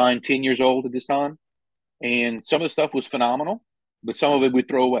 8, 9, 10 years old at this time. And some of the stuff was phenomenal, but some of it we'd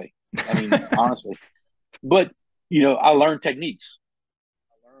throw away. I mean, honestly. But, I learned techniques.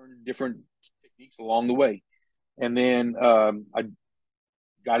 I learned different techniques along the way. And then I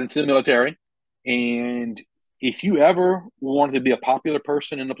got into the military. And if you ever wanted to be a popular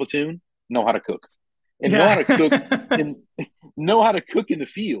person in the platoon, know how to cook and know how to cook Yeah. and know how to cook in the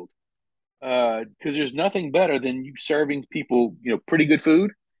field. Because there's nothing better than you serving people, pretty good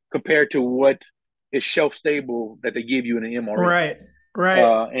food compared to what is shelf stable that they give you in an MRE. Right.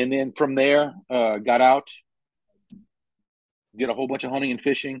 Right. And then from there, got out, did a whole bunch of hunting and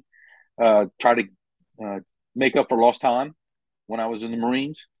fishing, try to uh, make up for lost time when I was in the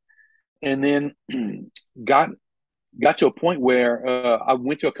Marines, and then got got to a point where I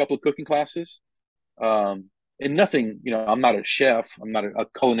went to a couple of cooking classes, um, and nothing, I'm not a chef, I'm not a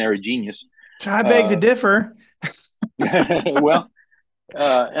culinary genius. So I beg to Uh, differ. well,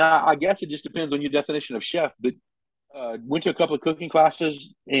 and I guess it just depends on your definition of chef. But went to a couple of cooking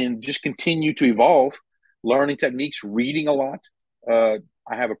classes and just continue to evolve, learning techniques, reading a lot. I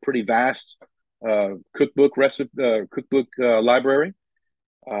have a pretty vast cookbook library.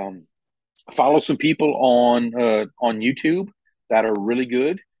 Um, Follow some people on YouTube that are really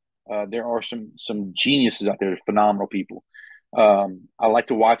good. There are some geniuses out there, phenomenal people. I like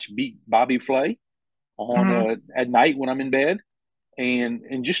to watch Bobby Flay on Mhm. at night when I'm in bed,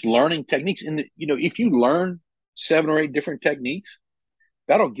 and just learning techniques. And if you learn 7 or 8 different techniques,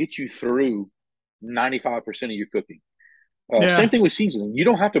 that'll get you through 95% of your cooking. Same Yeah, thing with seasoning. You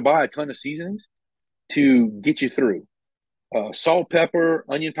don't have to buy a ton of seasonings to get you through. Salt, pepper,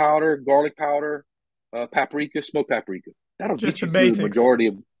 onion powder, garlic powder, paprika, smoked paprika. That'll just get the you through the basics. majority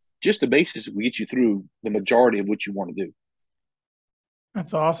of just the basics will get you through the majority of what you want to do.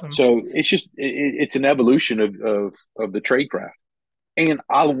 That's awesome. So it's an evolution of the trade craft. And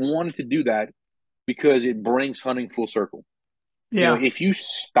I wanted to do that because it brings hunting full circle. Yeah, If you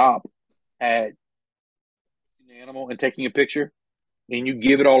stop at an animal and taking a picture and you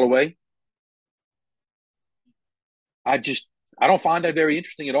give it all away, I just I don't find that very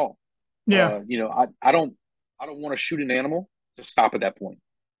interesting at all. yeah, I don't want to shoot an animal to stop at that point.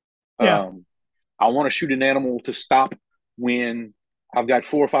 yeah. Um, I want to shoot an animal to stop when I've got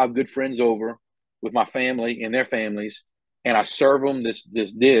 4 or 5 good friends over with my family and their families, and I serve them this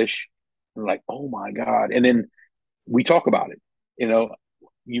dish. And like, oh my god! And then we talk about it. You know,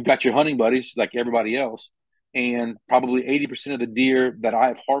 you've got your hunting buddies like everybody else, and probably 80% of the deer that I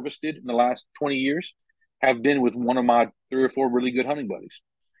have harvested in the last 20 years have been with one of my 3 or 4 really good hunting buddies.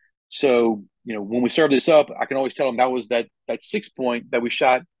 So, when we serve this up, I can always tell them that was that 6 point that we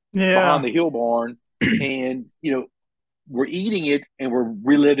shot behind Yeah. the hill barn, and we're eating it and we're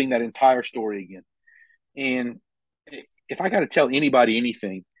reliving that entire story again. And if I got to tell anybody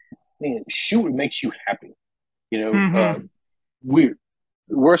anything, man, shoot, it makes you happy. You know, uh, Hmm. we're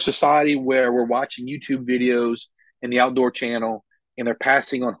we're a society where we're watching YouTube videos and the outdoor channel, and they're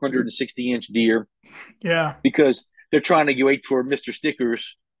passing on 160-inch deer Yeah. because they're trying to wait for Mr.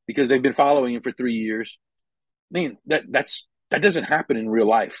 Stickers because they've been following him for 3 years. Man, that doesn't happen in real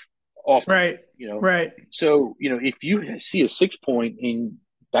life often. Right. You know, Right. so if you see a 6 point and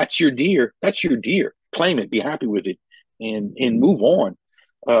that's your deer, that's your deer. Claim it, be happy with it, and move on.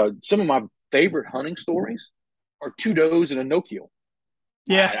 Some of my favorite hunting stories are two does and a no kill.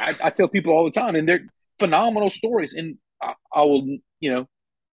 Yeah. I tell people all the time, and they're phenomenal stories. And I will,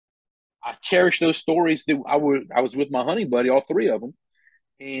 I cherish those stories that I was with my hunting buddy, all 3 of them,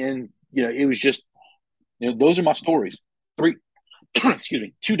 and it was just those are my stories. 3, excuse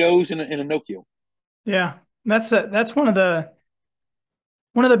me, two does and a no kill. Yeah. That's one of the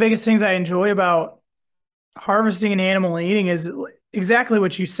biggest things I enjoy about harvesting an animal and eating is exactly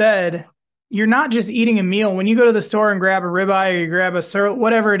what you said. You're not just eating a meal. When you go to the store and grab a ribeye or you grab a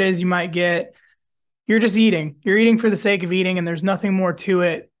whatever it is you might get, you're just eating. You're eating for the sake of eating, and there's nothing more to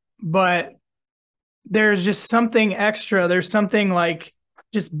it. But there's just something extra. There's something like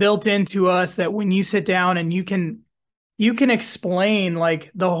just built into us that when you sit down and you can explain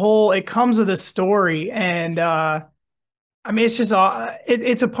like the whole, it comes with a story. And I mean, it's just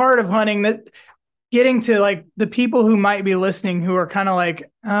it's a part of hunting that getting to like the people who might be listening who are kind of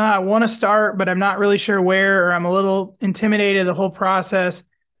like, I want to start, but I'm not really sure where, or I'm a little intimidated the whole process.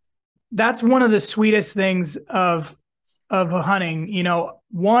 That's one of the sweetest things of hunting.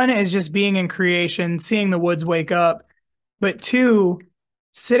 One is just being in creation, seeing the woods wake up, but two,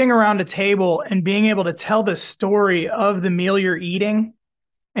 sitting around a table and being able to tell the story of the meal you're eating.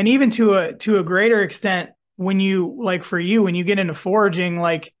 And even to a greater extent, when you like for you, when you get into foraging,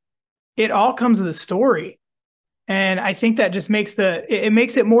 like it all comes with a story. And I think that just makes it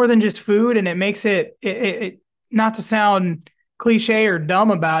makes it more than just food, and it makes it not to sound cliche or dumb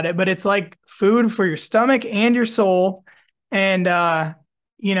about it, but it's like food for your stomach and your soul. And I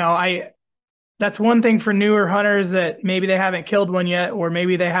that's one thing for newer hunters that maybe they haven't killed one yet, or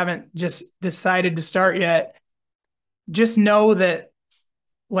maybe they haven't just decided to start yet. Just know that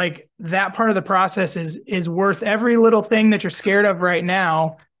like that part of the process is worth every little thing that you're scared of right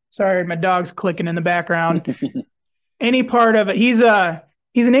now. Sorry, my dog's clicking in the background. Any part of it. He's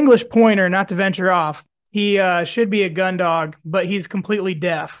an English pointer, not to venture off. He should be a gun dog, but he's completely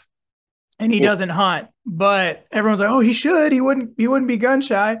deaf and he doesn't hunt. But everyone's like, "Oh, he should. He wouldn't be gun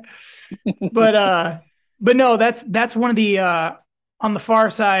shy." But but no, that's one of the on the far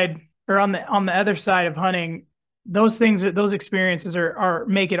side or on the other side of hunting. Those things, those experiences are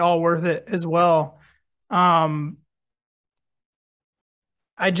make it all worth it as well. Um,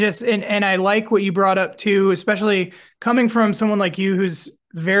 and I like what you brought up too, especially coming from someone like you who's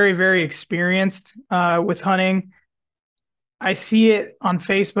very, very experienced with hunting. I see it on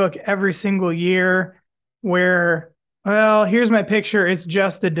Facebook every single year where, well, here's my picture. It's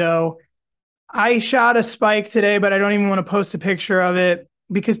just a doe. I shot a spike today, but I don't even want to post a picture of it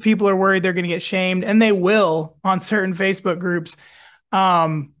because people are worried they're going to get shamed, and they will on certain Facebook groups.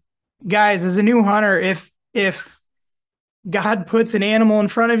 Um, Guys, as a new hunter, if God puts an animal in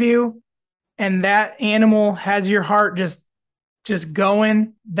front of you and that animal has your heart just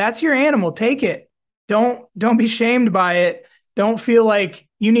going, that's your animal. Take it. Don't be shamed by it. Don't feel like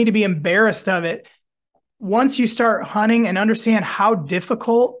you need to be embarrassed of it. Once you start hunting and understand how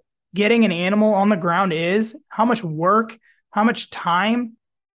difficult getting an animal on the ground is, how much work, how much time,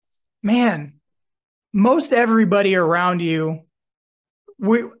 man, most everybody around you,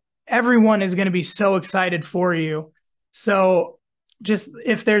 we everyone is going to be so excited for you. So just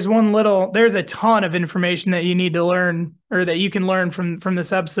if there's there's a ton of information that you need to learn or that you can learn from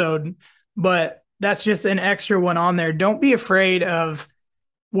this episode, but that's just an extra one on there. Don't be afraid of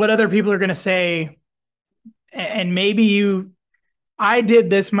what other people are going to say. And maybe I did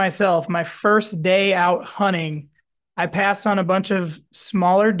this myself. My first day out hunting, I passed on a bunch of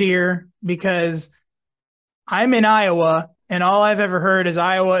smaller deer because I'm in Iowa and all I've ever heard is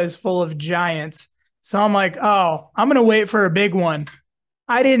Iowa is full of giants. So I'm like, oh, I'm going to wait for a big one.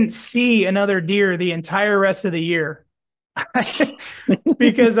 I didn't see another deer the entire rest of the year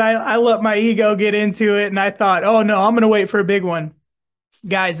because I let my ego get into it and I thought, oh no, I'm going to wait for a big one.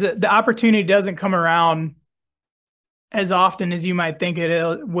 Guys, the opportunity doesn't come around as often as you might think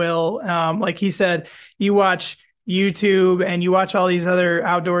it will. Like he said, you watch YouTube and you watch all these other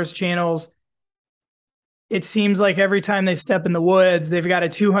outdoors channels. It seems like every time they step in the woods, they've got a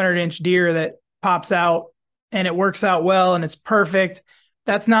 200-inch deer that pops out and it works out well and it's perfect.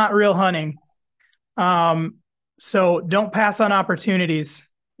 That's not real hunting. So don't pass on opportunities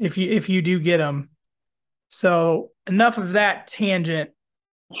if you do get them. So enough of that tangent.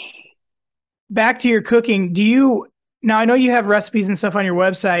 Back to your cooking. Now I know you have recipes and stuff on your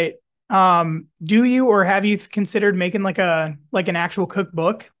website. Do you or have you considered making like an actual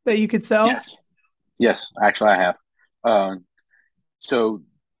cookbook that you could sell? Yes. Yes, actually, I have. Uh, so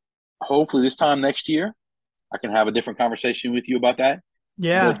hopefully this time next year, I can have a different conversation with you about that. But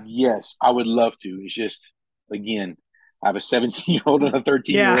Yeah. yes, I would love to. It's just, again, I have a 17-year-old and a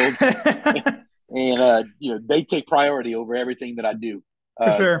 13-year-old, Yeah. and they take priority over everything that I do. For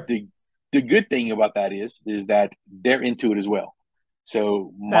Uh, sure. the the good thing about that is that they're into it as well.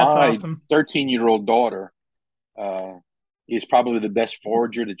 So That's my awesome. 13-year-old daughter uh, is probably the best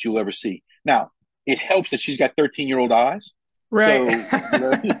forager that you'll ever see. Now, it helps that she's got 13-year-old eyes. Right.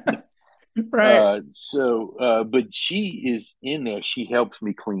 So, Right. but she is in there. She helps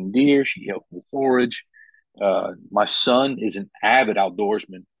me clean deer. She helps me forage. My son is an avid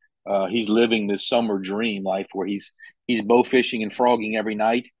outdoorsman. He's living this summer dream life where he's bow fishing and frogging every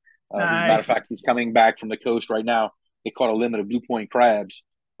night. As a matter of Nice. fact, he's coming back from the coast right now. They caught a limit of blue point crabs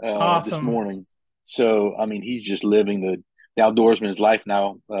this Awesome. morning. So I mean, he's just living the outdoorsman's life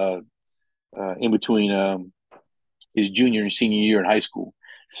now. In between his junior and senior year in high school.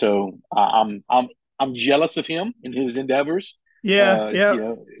 So I'm jealous of him in his endeavors. Yeah. Uh, you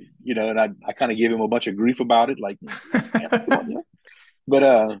Yep. know, and I kind of give him a bunch of grief about it, like, man, come on,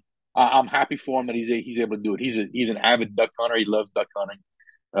 But I'm happy for him that he's able to do it. He's an avid duck hunter. He loves duck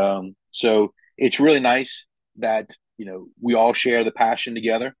hunting. So it's really nice that we all share the passion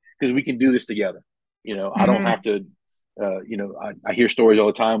together because we can do this together. I don't have Hmm. to. I hear stories all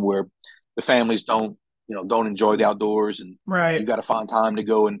the time where the families don't enjoy the outdoors, and you Right. got to find time to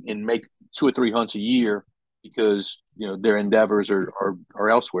go and make 2 or 3 hunts a year because their endeavors are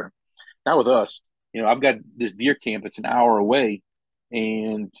elsewhere. Not with us. I've got this deer camp that's an hour away,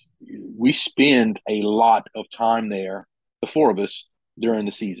 and we spend a lot of time there, the four of us, during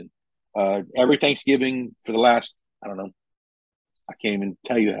the season. Every Thanksgiving for the last, I don't know, I can't even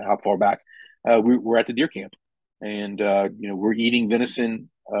tell you how far back, we're at the deer camp, and we're eating venison,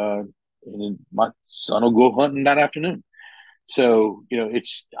 and then my son will go hunting that afternoon. So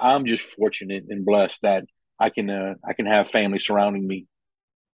it's I'm just fortunate and blessed that I can have family surrounding me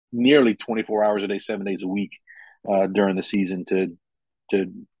nearly 24 hours a day, 7 days a week during the season to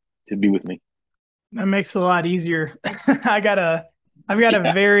to be with me. That makes it a lot easier. I got a, I've got a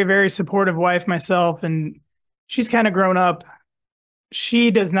Yeah. very, very supportive wife myself, and she's kind of grown up. She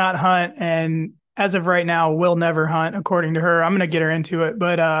does not hunt, and as of right now, will never hunt, according to her. I'm gonna get her into it,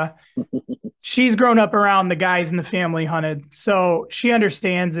 but she's grown up around the guys in the family hunted, so she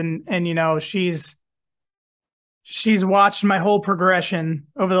understands, and she's she's watched my whole progression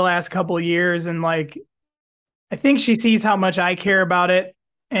over the last couple of years, and like I think she sees how much I care about it,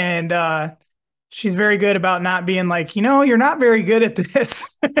 and she's very good about not being like, you're not very good at this,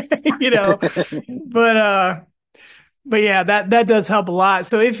 you know. But yeah, that does help a lot.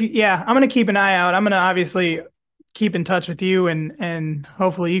 So I'm gonna keep an eye out. I'm gonna obviously keep in touch with you, and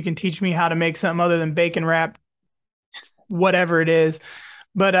hopefully you can teach me how to make something other than bacon wrap, whatever it is.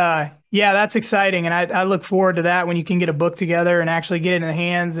 But yeah, that's exciting, and I look forward to that when you can get a book together and actually get it in the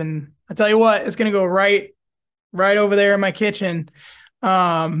hands. And I tell you what, it's gonna go right over there in my kitchen.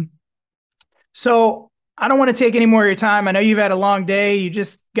 So I don't want to take any more of your time. I know you've had a long day. You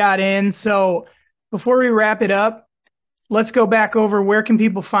just got in. So before we wrap it up, let's go back over where can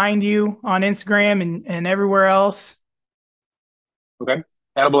people find you on Instagram and everywhere else. Okay.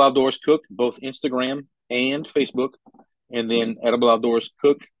 Edible Outdoors Cook, both Instagram and Facebook. And then Edible Outdoors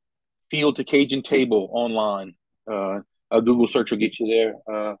Cook, Field to Cajun Table online. A Google search will get you there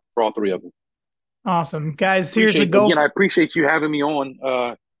for all three of them. Awesome. Guys, seriously, go. Again, I appreciate you having me on.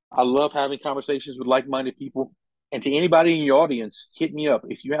 I love having conversations with like-minded people. And to anybody in your audience, hit me up.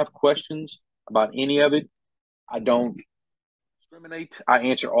 If you have questions about any of it, I don't discriminate. I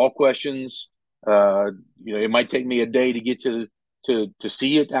answer all questions. It might take me a day to get to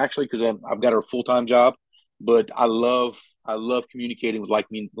see it, actually, because I've got a full-time job. But I love communicating with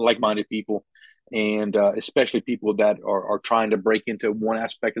like-minded people, and especially people that are trying to break into one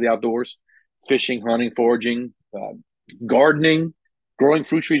aspect of the outdoors: fishing, hunting, foraging, gardening, growing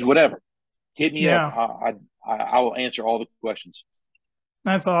fruit trees, whatever. Hit me up. I will answer all the questions.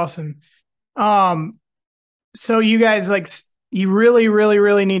 That's awesome. So you guys, like, you really, really,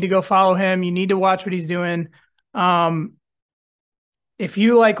 really need to go follow him. You need to watch what he's doing. If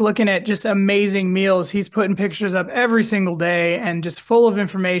you like looking at just amazing meals, he's putting pictures up every single day and just full of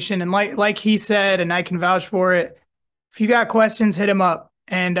information. And like he said, and I can vouch for it, if you got questions, hit him up.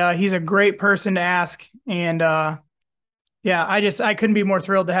 And he's a great person to ask. And yeah, I couldn't be more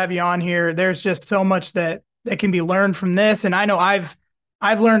thrilled to have you on here. There's just so much that can be learned from this. And I know I've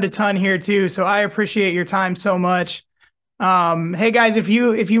learned a ton here too. So I appreciate your time so much. Hey guys, if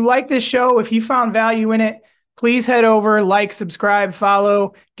you like this show, if you found value in it, please head over, like, subscribe,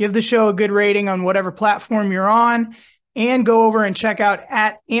 follow, give the show a good rating on whatever platform you're on, and go over and check out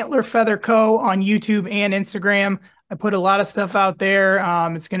 @Antler Feather Co. on YouTube and Instagram. I put a lot of stuff out there.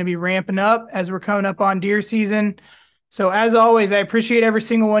 It's going to be ramping up as we're coming up on deer season. So as always, I appreciate every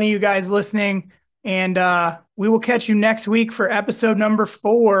single one of you guys listening, and we will catch you next week for episode number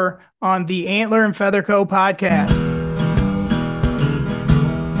 4 on the Antler and Feather Co. podcast.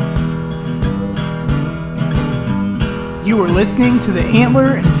 You are listening to the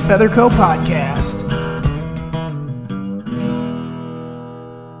Antler and Feather Co. podcast.